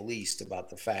say the least, about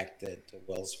the fact that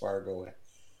Wells Fargo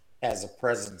has a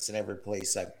presence in every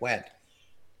place I've went.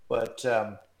 But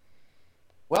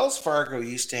Wells Fargo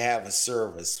used to have a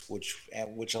service which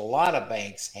a lot of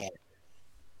banks had,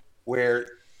 where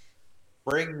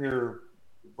bring your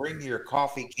bring your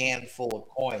coffee can full of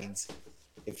coins.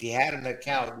 If you had an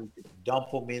account, you could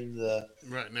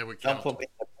Right, and they would dump count. them in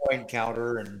the coin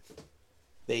counter, and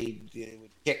they would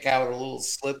kick out a little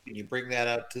slip, and you bring that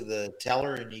out to the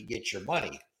teller, and you get your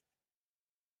money.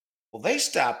 Well, they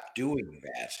stopped doing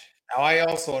that. Now, I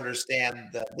also understand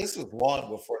that this was long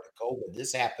before the COVID.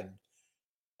 This happened,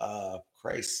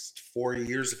 Christ, 4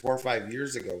 or 5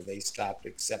 years ago. They stopped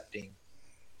accepting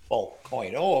bulk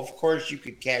coin. Oh, of course, you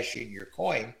could cash in your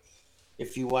coin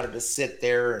if you wanted to sit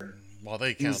there and Well,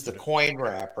 they use the counted it. coin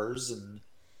wrappers, and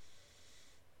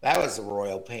that was a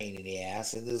royal pain in the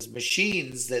ass. And there's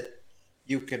machines that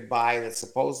you can buy that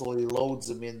supposedly loads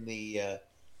them in the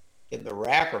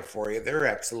wrapper for you. They're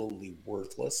absolutely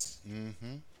worthless.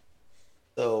 Mm-hmm.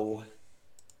 So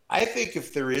I think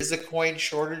if there is a coin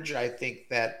shortage, I think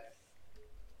that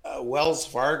Wells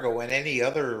Fargo and any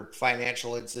other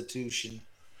financial institution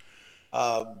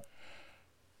um,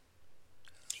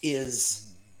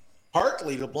 is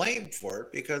partly to blame for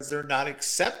it because they're not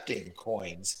accepting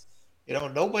coins.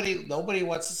 Nobody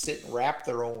wants to sit and wrap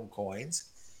their own coins,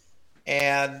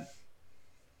 and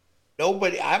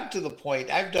nobody. I'm to the point.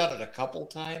 I've done it a couple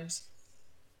times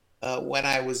when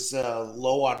I was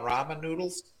low on ramen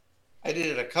noodles. I did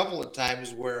it a couple of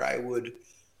times where I would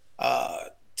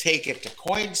take it to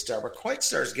Coinstar, but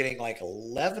Coinstar is getting like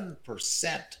 11%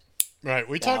 Right.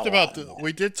 We talked now about on that.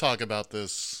 we did talk about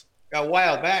this. A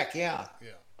while back, yeah.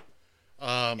 Yeah.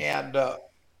 Um, And Now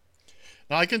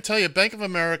I can tell you, Bank of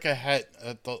America had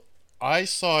I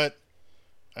saw it.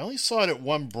 I only saw it at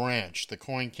one branch, the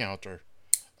coin counter,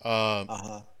 uh,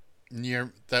 uh-huh.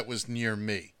 that was near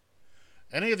me.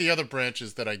 Any of the other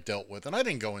branches that I dealt with, and I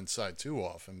didn't go inside too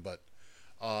often, but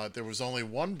there was only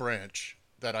one branch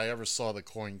that I ever saw the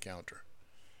coin counter.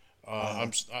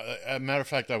 As a matter of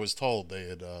fact, I was told they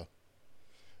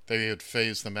had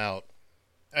phased them out.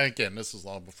 And again, this is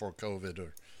long before COVID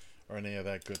or any of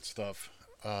that good stuff.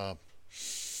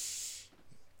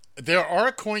 There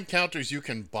are coin counters you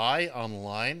can buy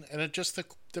online, and it just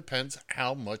depends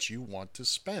how much you want to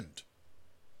spend.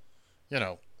 You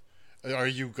know, are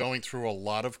you going through a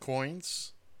lot of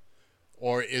coins?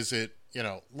 Or is it,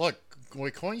 look,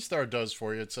 what Coinstar does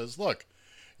for you, it says, look,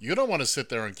 you don't want to sit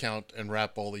there and count and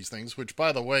wrap all these things, which,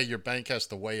 by the way, your bank has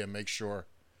to weigh and make sure,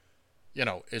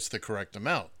 it's the correct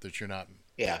amount, that you're not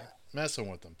Yeah. messing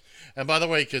with them. And by the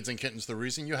way, kids and kittens, the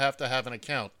reason you have to have an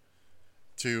account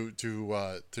to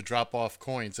drop off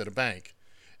coins at a bank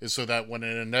is so that when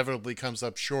it inevitably comes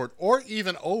up short or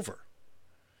even over,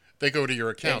 they go to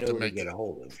your They account know to to make. get a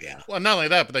hold of, yeah. Well, not only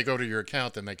that, but they go to your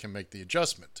account and they can make the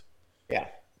adjustment. Yeah.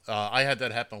 I had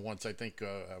that happen once. I think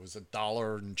I was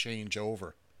 $1 and change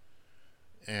over,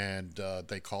 and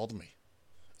they called me.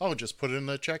 Oh, just put it in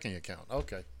the checking account.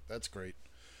 Okay, that's great.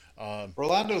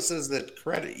 Rolando says that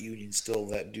credit unions still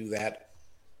that do that,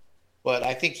 but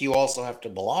I think you also have to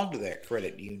belong to that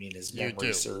credit union, as You memory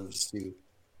do. serves, too.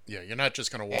 Yeah, you're not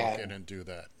just going to walk And in and do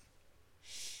that.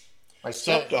 my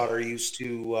So, stepdaughter used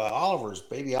to,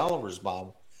 baby Oliver's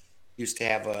mom used to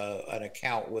have an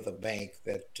account with a bank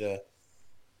that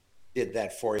did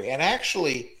that for you. And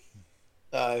actually,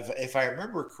 if I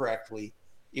remember correctly,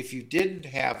 if you didn't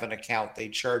have an account, they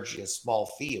charged you a small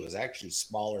fee. It was actually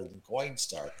smaller than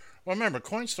Coinstar. well, remember,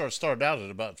 Coinstar started out at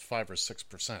about 5 or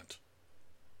 6%.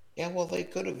 Yeah, well, they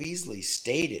could have easily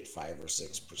stayed at 5 or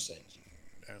 6%.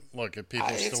 Look, if people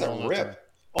It's still a want to,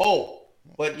 rip. Oh,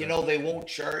 but they won't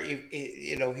charge.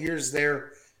 Here's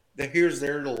their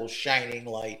little shining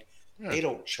light. yeah, They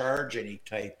don't charge any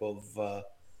type of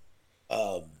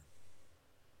um,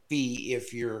 fee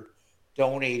if you're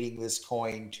donating this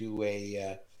coin to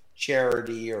a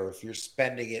charity, or if you're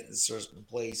spending it in certain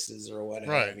places or what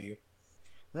have you.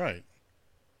 Right.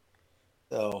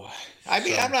 So, I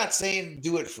mean, I'm not saying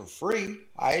do it for free.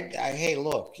 Hey,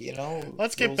 look,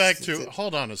 Let's get back to.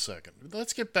 Hold on a second.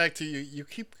 Let's get back to you. You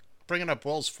keep bringing up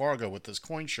Wells Fargo with this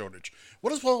coin shortage.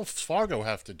 What does Wells Fargo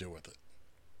have to do with it?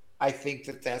 I think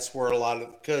that's where a lot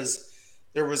of, because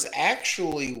there was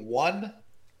actually one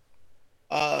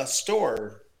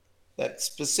store that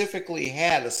specifically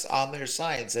had us on their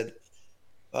sign said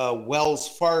Wells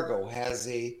Fargo has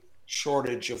a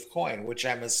shortage of coin, which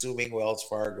I'm assuming Wells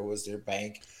Fargo is their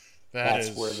bank.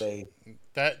 That's where they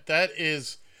that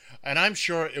is, and I'm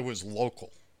sure it was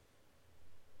local.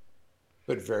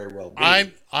 Could very well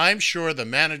be. I'm sure the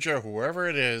manager, whoever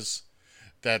it is,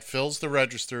 that fills the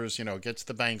registers, gets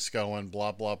the banks going,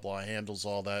 blah blah blah, handles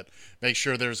all that, make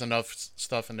sure there's enough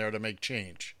stuff in there to make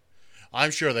change.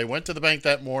 I'm sure they went to the bank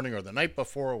that morning or the night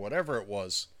before or whatever it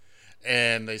was,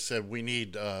 and they said, we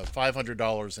need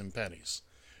 $500 in pennies.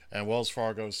 And Wells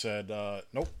Fargo said,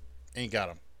 nope, ain't got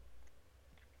them.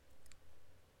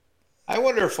 I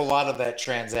wonder if a lot of that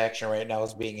transaction right now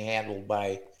is being handled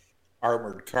by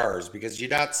armored cars, because you're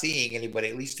not seeing anybody,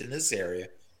 at least in this area.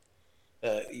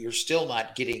 You're still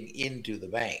not getting into the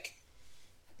bank.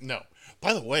 No.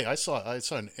 By the way, I saw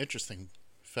an interesting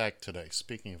fact today,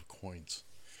 speaking of coins.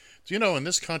 Do you know in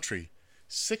this country,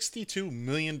 $62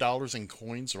 million in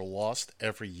coins are lost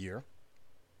every year?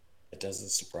 It doesn't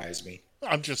surprise me.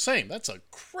 I'm just saying, that's a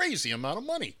crazy amount of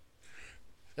money.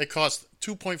 It costs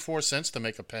 2.4 cents to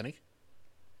make a penny.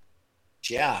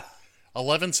 Yeah.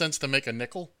 11 cents to make a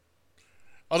nickel.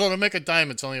 Although to make a dime,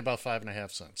 it's only about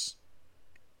 5.5 cents.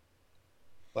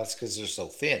 Well, that's because they're so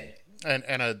thin. And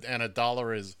a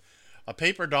dollar is, a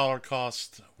paper dollar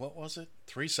cost, what was it?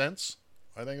 3 cents?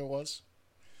 I think it was.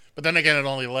 But then again, it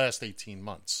only lasts 18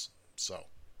 months. So.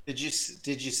 Did you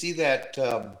see that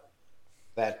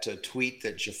tweet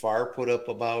that Jafar put up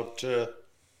about?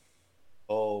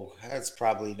 That's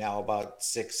probably now about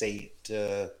 6, 8.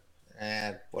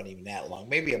 Wasn't even that long.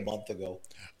 Maybe a month ago.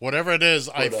 Whatever it is,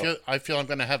 I feel I'm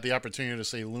going to have the opportunity to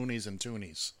say loonies and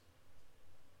toonies.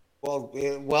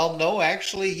 Well, no.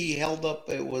 Actually, he held up.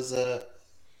 It was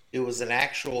an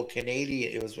actual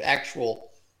Canadian. It was actual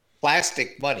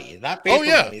plastic money, not paper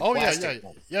money. Money.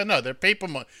 Yeah. No, their paper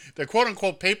money. Their quote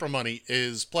unquote paper money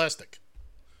is plastic.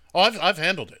 Oh, I've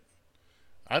handled it.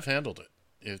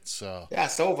 It's so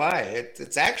have I.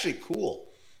 It's actually cool.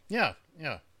 Yeah.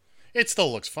 It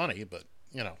still looks funny, but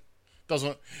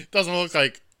doesn't look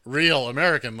like real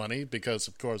American money, because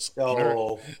of course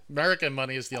American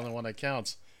money is the only one that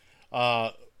counts.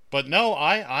 But no,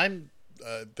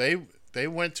 they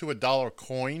went to $1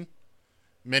 coin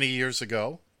many years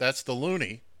ago. That's the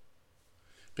loonie,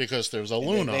 because there's a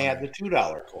loon on it. They had the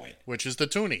 $2 coin, which is the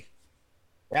toonie.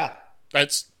 Yeah,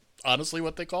 that's honestly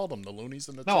what they call them, the loonies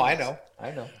and the toonies. No,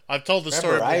 I know. I've told the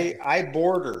story. I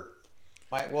border.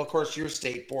 Well, of course, your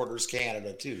state borders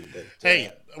Canada too. But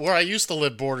hey, where I used to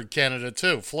live bordered Canada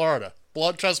too, Florida.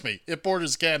 Well, trust me, it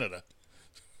borders Canada.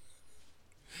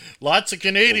 Lots of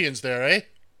Canadians there, eh?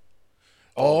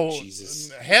 Oh,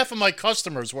 Jesus. Half of my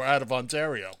customers were out of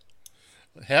Ontario.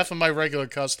 Half of my regular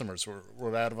customers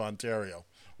were out of Ontario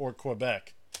or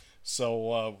Quebec.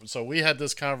 So we had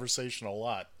this conversation a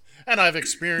lot. And I've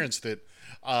experienced it.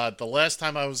 The last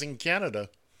time I was in Canada,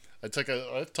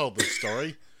 I've told this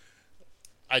story.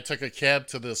 I took a cab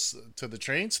to the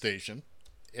train station,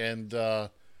 and the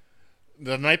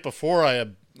night before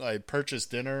I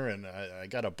purchased dinner, and I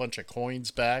got a bunch of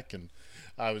coins back, and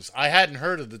I hadn't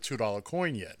heard of the $2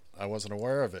 coin yet. I wasn't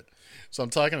aware of it. So I'm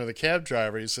talking to the cab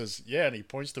driver. He says, yeah, and he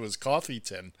points to his coffee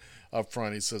tin up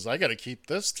front. He says, I got to keep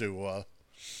this to,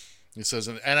 he says,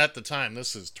 and at the time,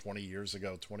 this is 20 years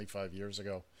ago, 25 years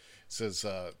ago. He says,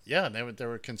 yeah, and they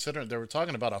were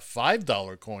talking about a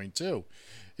 $5 coin too.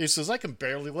 He says, I can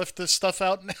barely lift this stuff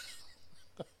out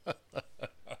now.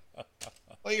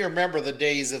 Well, you remember the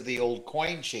days of the old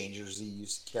coin changers he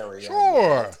used to carry on.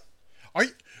 Sure.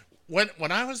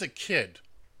 When I was a kid,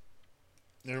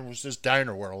 there was this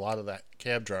diner where a lot of that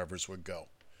cab drivers would go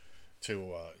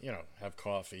to, have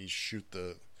coffee, shoot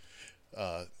the,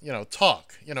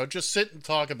 talk, just sit and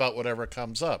talk about whatever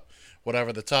comes up,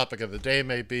 whatever the topic of the day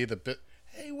may be.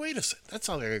 Hey, wait a second, that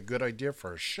sounds like a good idea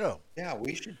for a show. Yeah,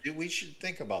 we should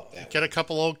think about that. Get a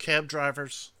couple old cab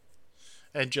drivers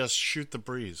and just shoot the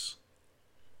breeze.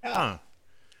 Yeah.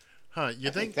 I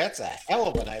think that's a hell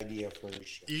of an idea for a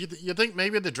show. You think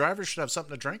maybe the driver should have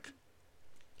something to drink?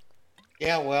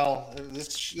 Yeah, well,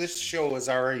 this show is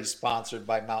already sponsored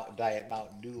by Diet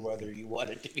Mountain Dew, whether you want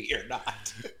it to be or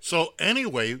not. So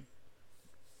anyway,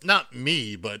 not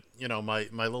me, but my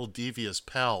little devious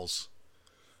pals,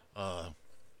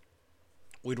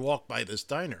 we'd walk by this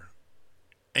diner,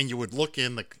 and you would look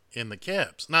in the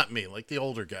cabs. Not me, like the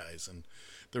older guys and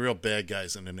the real bad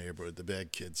guys in the neighborhood, the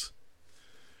bad kids.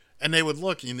 And they would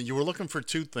look, you were looking for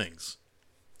two things.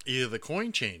 Either the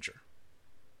coin changer,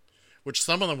 which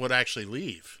some of them would actually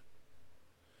leave.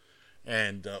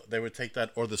 And they would take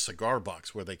that, or the cigar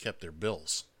box where they kept their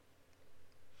bills.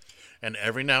 And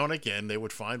every now and again, they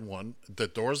would find one. The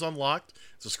door's unlocked.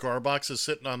 The cigar box is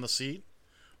sitting on the seat.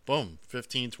 Boom,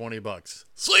 $15-$20.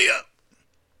 See ya!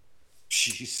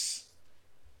 Jeez.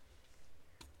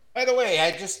 By the way,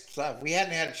 I just we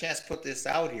hadn't had a chance to put this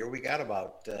out here. We got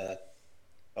about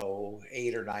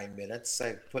 8 or 9 minutes.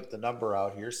 I put the number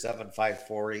out here: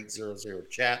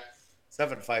 754-800-chat,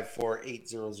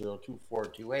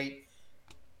 754-800-2428,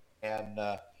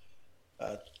 and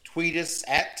tweet us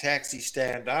at Taxi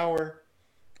Stand Hour.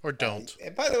 Or don't.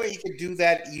 And by the way, you can do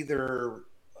that either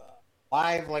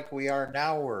live like we are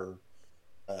now, or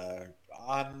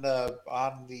on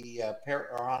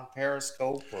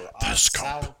Periscope or on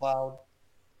SoundCloud.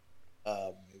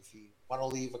 If you want to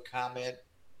leave a comment,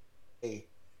 hey,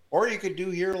 or you could do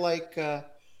here like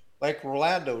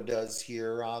Rolando does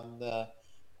here on the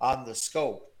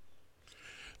Scope.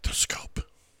 The Scope,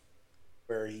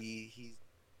 where he's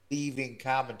leaving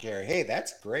commentary. Hey,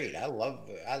 that's great. I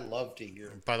love to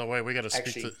hear. By the way, we got to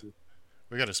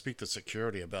speak to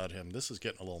security about him. This is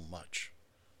getting a little much.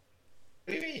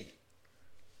 What do you mean?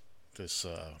 This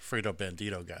Frito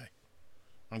Bandito guy.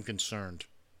 I'm concerned.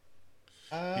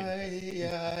 I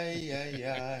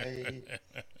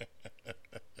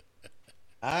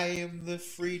am the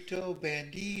Frito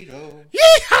Bandito.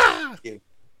 Yeehaw! Give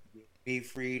me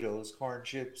Fritos, corn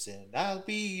chips, and I'll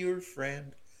be your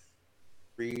friend.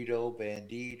 Frito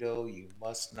Bandito, you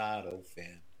must not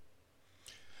offend.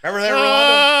 Remember that,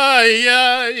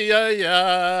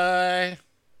 Rolando?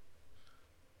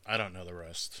 I don't know the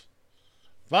rest.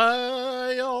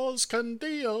 Vios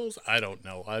Condillos. I don't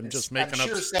know. I'm just making up. I'm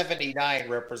sure 79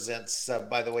 represents,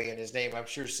 by the way, in his name, I'm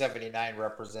sure 79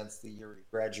 represents the year he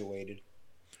graduated.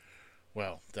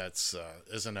 Well, that's,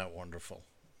 isn't that wonderful?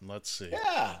 Let's see.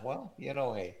 Yeah, well,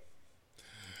 hey.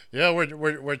 Yeah,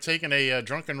 we're taking a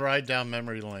drunken ride down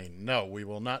memory lane. No, we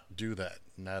will not do that.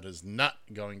 And that is not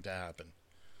going to happen.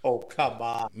 Oh, come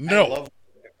on. No. I love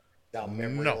down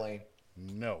memory lane.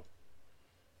 No.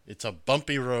 It's a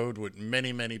bumpy road with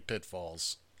many, many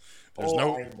pitfalls. I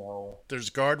know.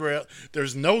 There's no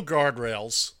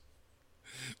guardrails.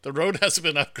 The road hasn't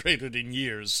been upgraded in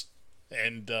years.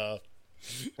 And there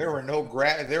were no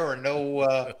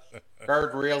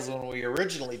guardrails when we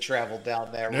originally traveled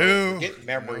down that road. Forget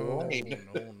memory lane.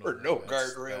 There were no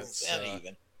guardrails then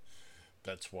even.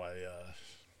 That's why.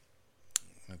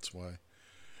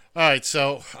 All right,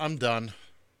 so I'm done.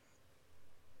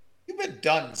 You've been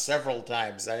done several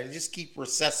times. I just keep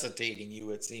resuscitating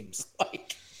you, it seems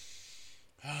like.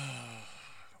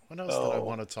 What else did I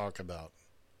want to talk about?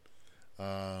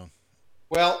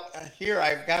 Well, here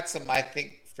I've got some, I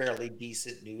think, fairly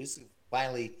decent news.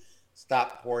 Finally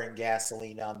stopped pouring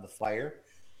gasoline on the fire.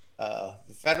 The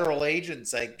federal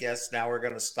agents, I guess, now are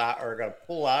going to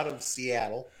pull out of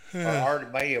Seattle, or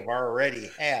many of already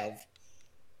have.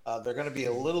 They're going to be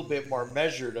a little bit more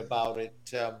measured about it.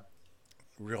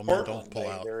 Real men don't pull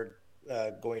out. They're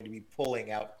going to be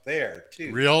pulling out there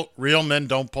too. Real men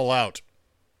don't pull out.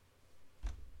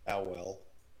 Oh well.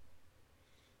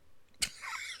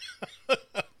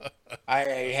 I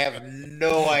have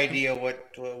no idea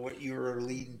what you were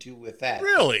leading to with that.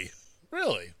 Really?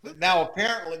 Now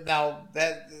apparently,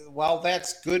 while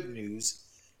that's good news,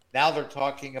 now they're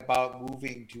talking about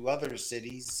moving to other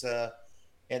cities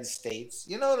and states.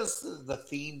 You notice the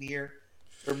theme here?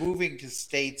 They're moving to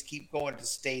states, keep going to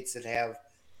states that have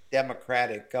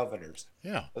Democratic governors.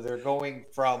 Yeah. So they're going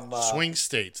from swing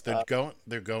states. They're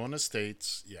going to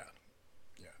states.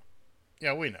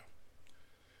 Yeah. We know.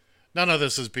 None of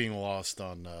this is being lost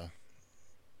on.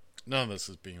 None of this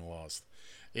is being lost.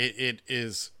 It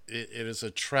is a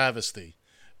travesty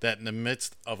that in the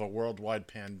midst of a worldwide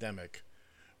pandemic,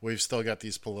 we've still got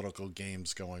these political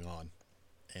games going on,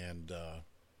 and.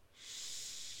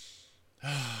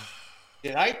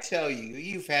 Did I tell you?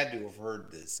 You've had to have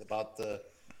heard this about the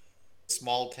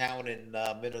small town in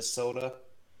Minnesota.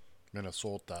 In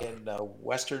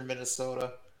western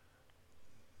Minnesota.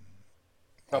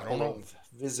 A couple of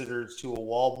visitors to a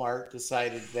Walmart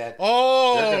decided that.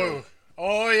 Oh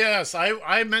yes.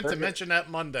 I meant to mention that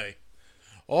Monday.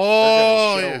 They're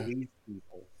going to show these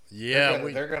people. Yeah.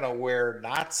 They're going to wear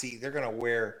Nazi. They're going to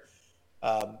wear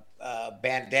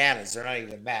bandanas. They're not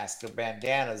even masks. They're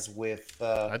bandanas with.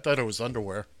 I thought it was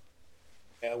underwear.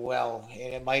 Well,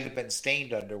 and it might have been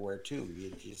stained underwear too.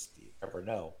 You never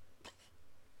know.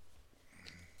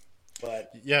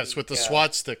 But yes, with the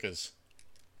SWAT stickers.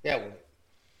 Yeah. Well,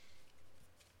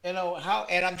 you know how,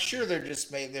 and I'm sure they're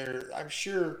just made. I'm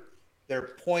sure their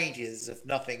point is, if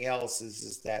nothing else,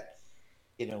 is that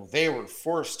they were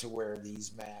forced to wear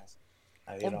these masks.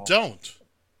 Don't.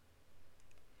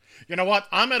 You know what?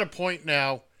 I'm at a point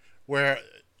now where,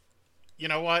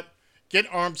 get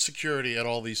armed security at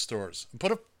all these stores.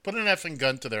 Put an effing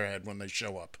gun to their head when they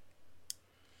show up.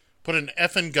 Put an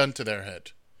effing gun to their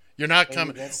head. You're not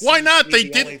coming. Why not? They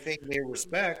did. Only thing they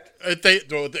respect.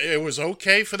 It was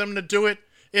okay for them to do it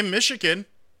in Michigan,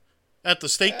 at the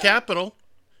state capitol,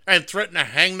 and threaten to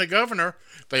hang the governor.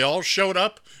 They all showed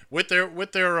up with their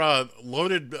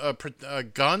loaded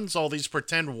guns. All these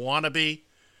pretend wannabe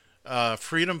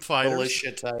freedom fighters.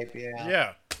 Militia type,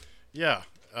 yeah. Yeah.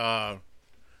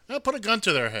 Put a gun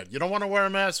to their head. You don't want to wear a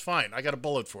mask? Fine. I got a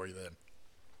bullet for you then.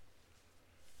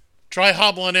 Try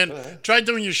hobbling in. Try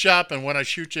doing your shopping when I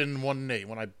shoot you in one knee,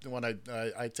 when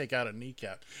I take out a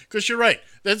kneecap. Because you're right.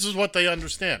 This is what they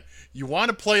understand. You want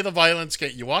to play the violence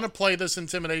game. You want to play this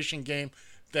intimidation game.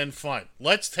 Then fine.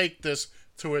 Let's take this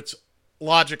to its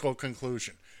logical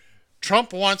conclusion.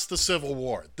 Trump wants the Civil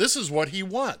War. This is what he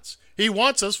wants. He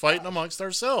wants us fighting amongst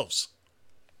ourselves.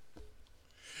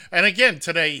 And again,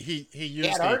 today he used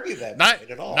can't argue that point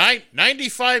at all.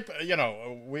 95.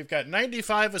 We've got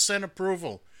 95%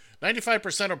 approval.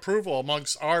 95% approval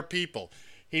amongst our people.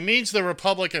 He means the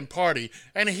Republican Party,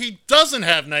 and he doesn't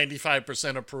have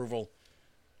 95% approval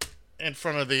in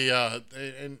front of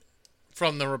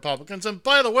from the Republicans. And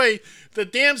by the way, the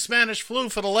damn Spanish flu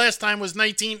for the last time was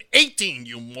 1918,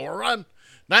 you moron,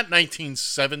 not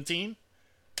 1917.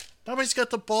 Nobody's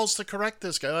got the balls to correct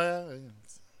this guy.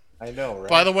 I know, right?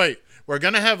 By the way, we're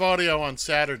going to have audio on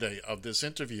Saturday of this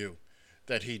interview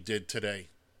that he did today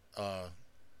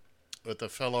with a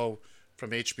fellow from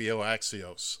HBO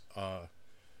Axios,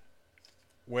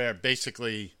 where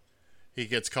basically he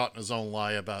gets caught in his own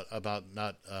lie about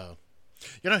not...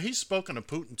 he's spoken to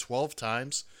Putin 12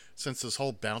 times since this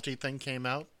whole bounty thing came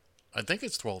out. I think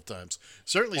it's 12 times.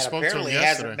 Certainly and spoke to him yesterday. Apparently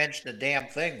hasn't mentioned a damn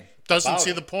thing. Doesn't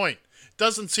see the point.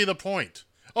 Doesn't see the point.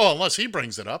 Oh, unless he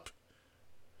brings it up.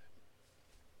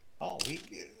 Oh,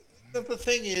 the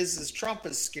thing is Trump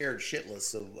is scared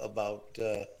shitless about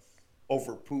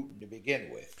over Putin to begin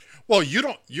with. Well, you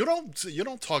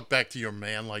don't talk back to your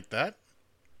man like that.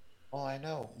 Oh, I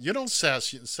know. You don't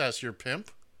sass your pimp.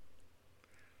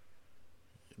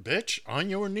 Bitch, on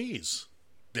your knees.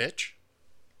 Bitch.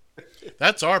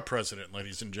 That's our president,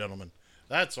 ladies and gentlemen.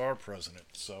 That's our president.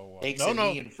 So takes a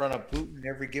knee in front of Putin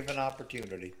every given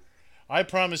opportunity. I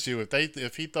promise you,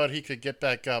 if he thought he could get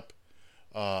back up,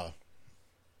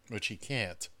 which he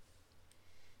can't,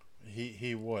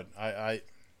 he would. I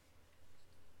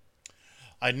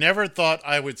never thought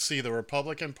I would see the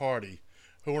Republican Party,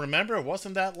 who, remember, it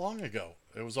wasn't that long ago.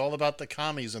 It was all about the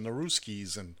commies and the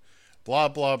Ruskies and blah,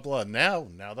 blah, blah. Now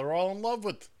they're all in love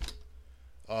with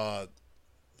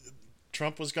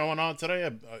Trump was going on today,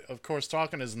 of course,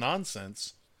 talking his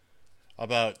nonsense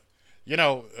about,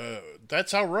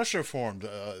 that's how Russia formed.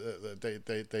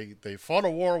 They fought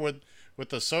a war with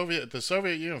the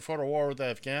Soviet Union fought a war with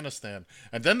Afghanistan,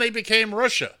 and then they became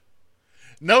Russia.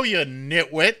 No, you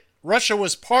nitwit. Russia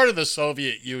was part of the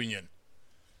Soviet Union.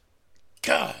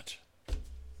 God.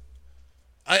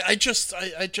 I just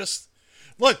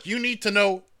look, you need to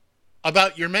know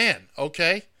about your man,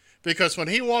 okay? Because when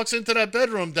he walks into that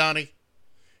bedroom, Donnie,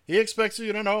 he expects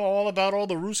you to know all about all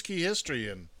the Ruski history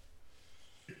and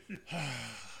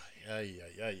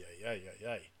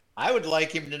I would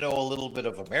like him to know a little bit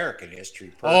of American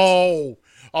history personally.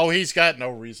 Oh, he's got no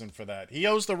reason for that. He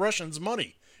owes the Russians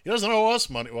money. He doesn't owe us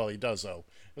money. Well, he does owe.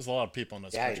 There's a lot of people in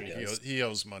this country he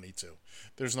owes money to.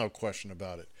 There's no question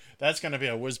about it. That's going to be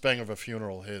a whiz-bang of a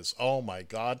funeral, his. Oh, my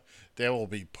God. There will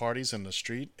be parties in the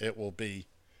street. It will be...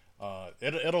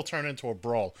 It'll turn into a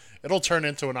brawl. It'll turn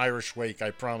into an Irish wake,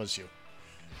 I promise you.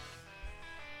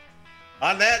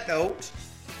 On that note,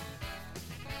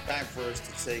 time for us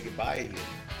to say goodbye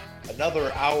here.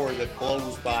 Another hour that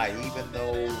blows by, even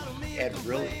though Ed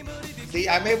really... See,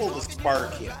 I'm able to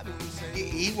spark him.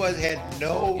 He had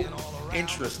no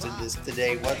interest in this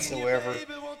today whatsoever.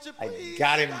 I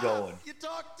got him going.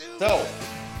 So,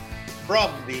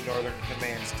 from the Northern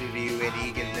Command Studio in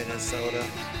Eagan, Minnesota,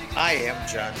 I am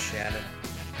John Shannon,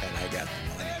 and I got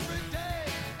the money.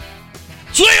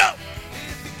 See ya!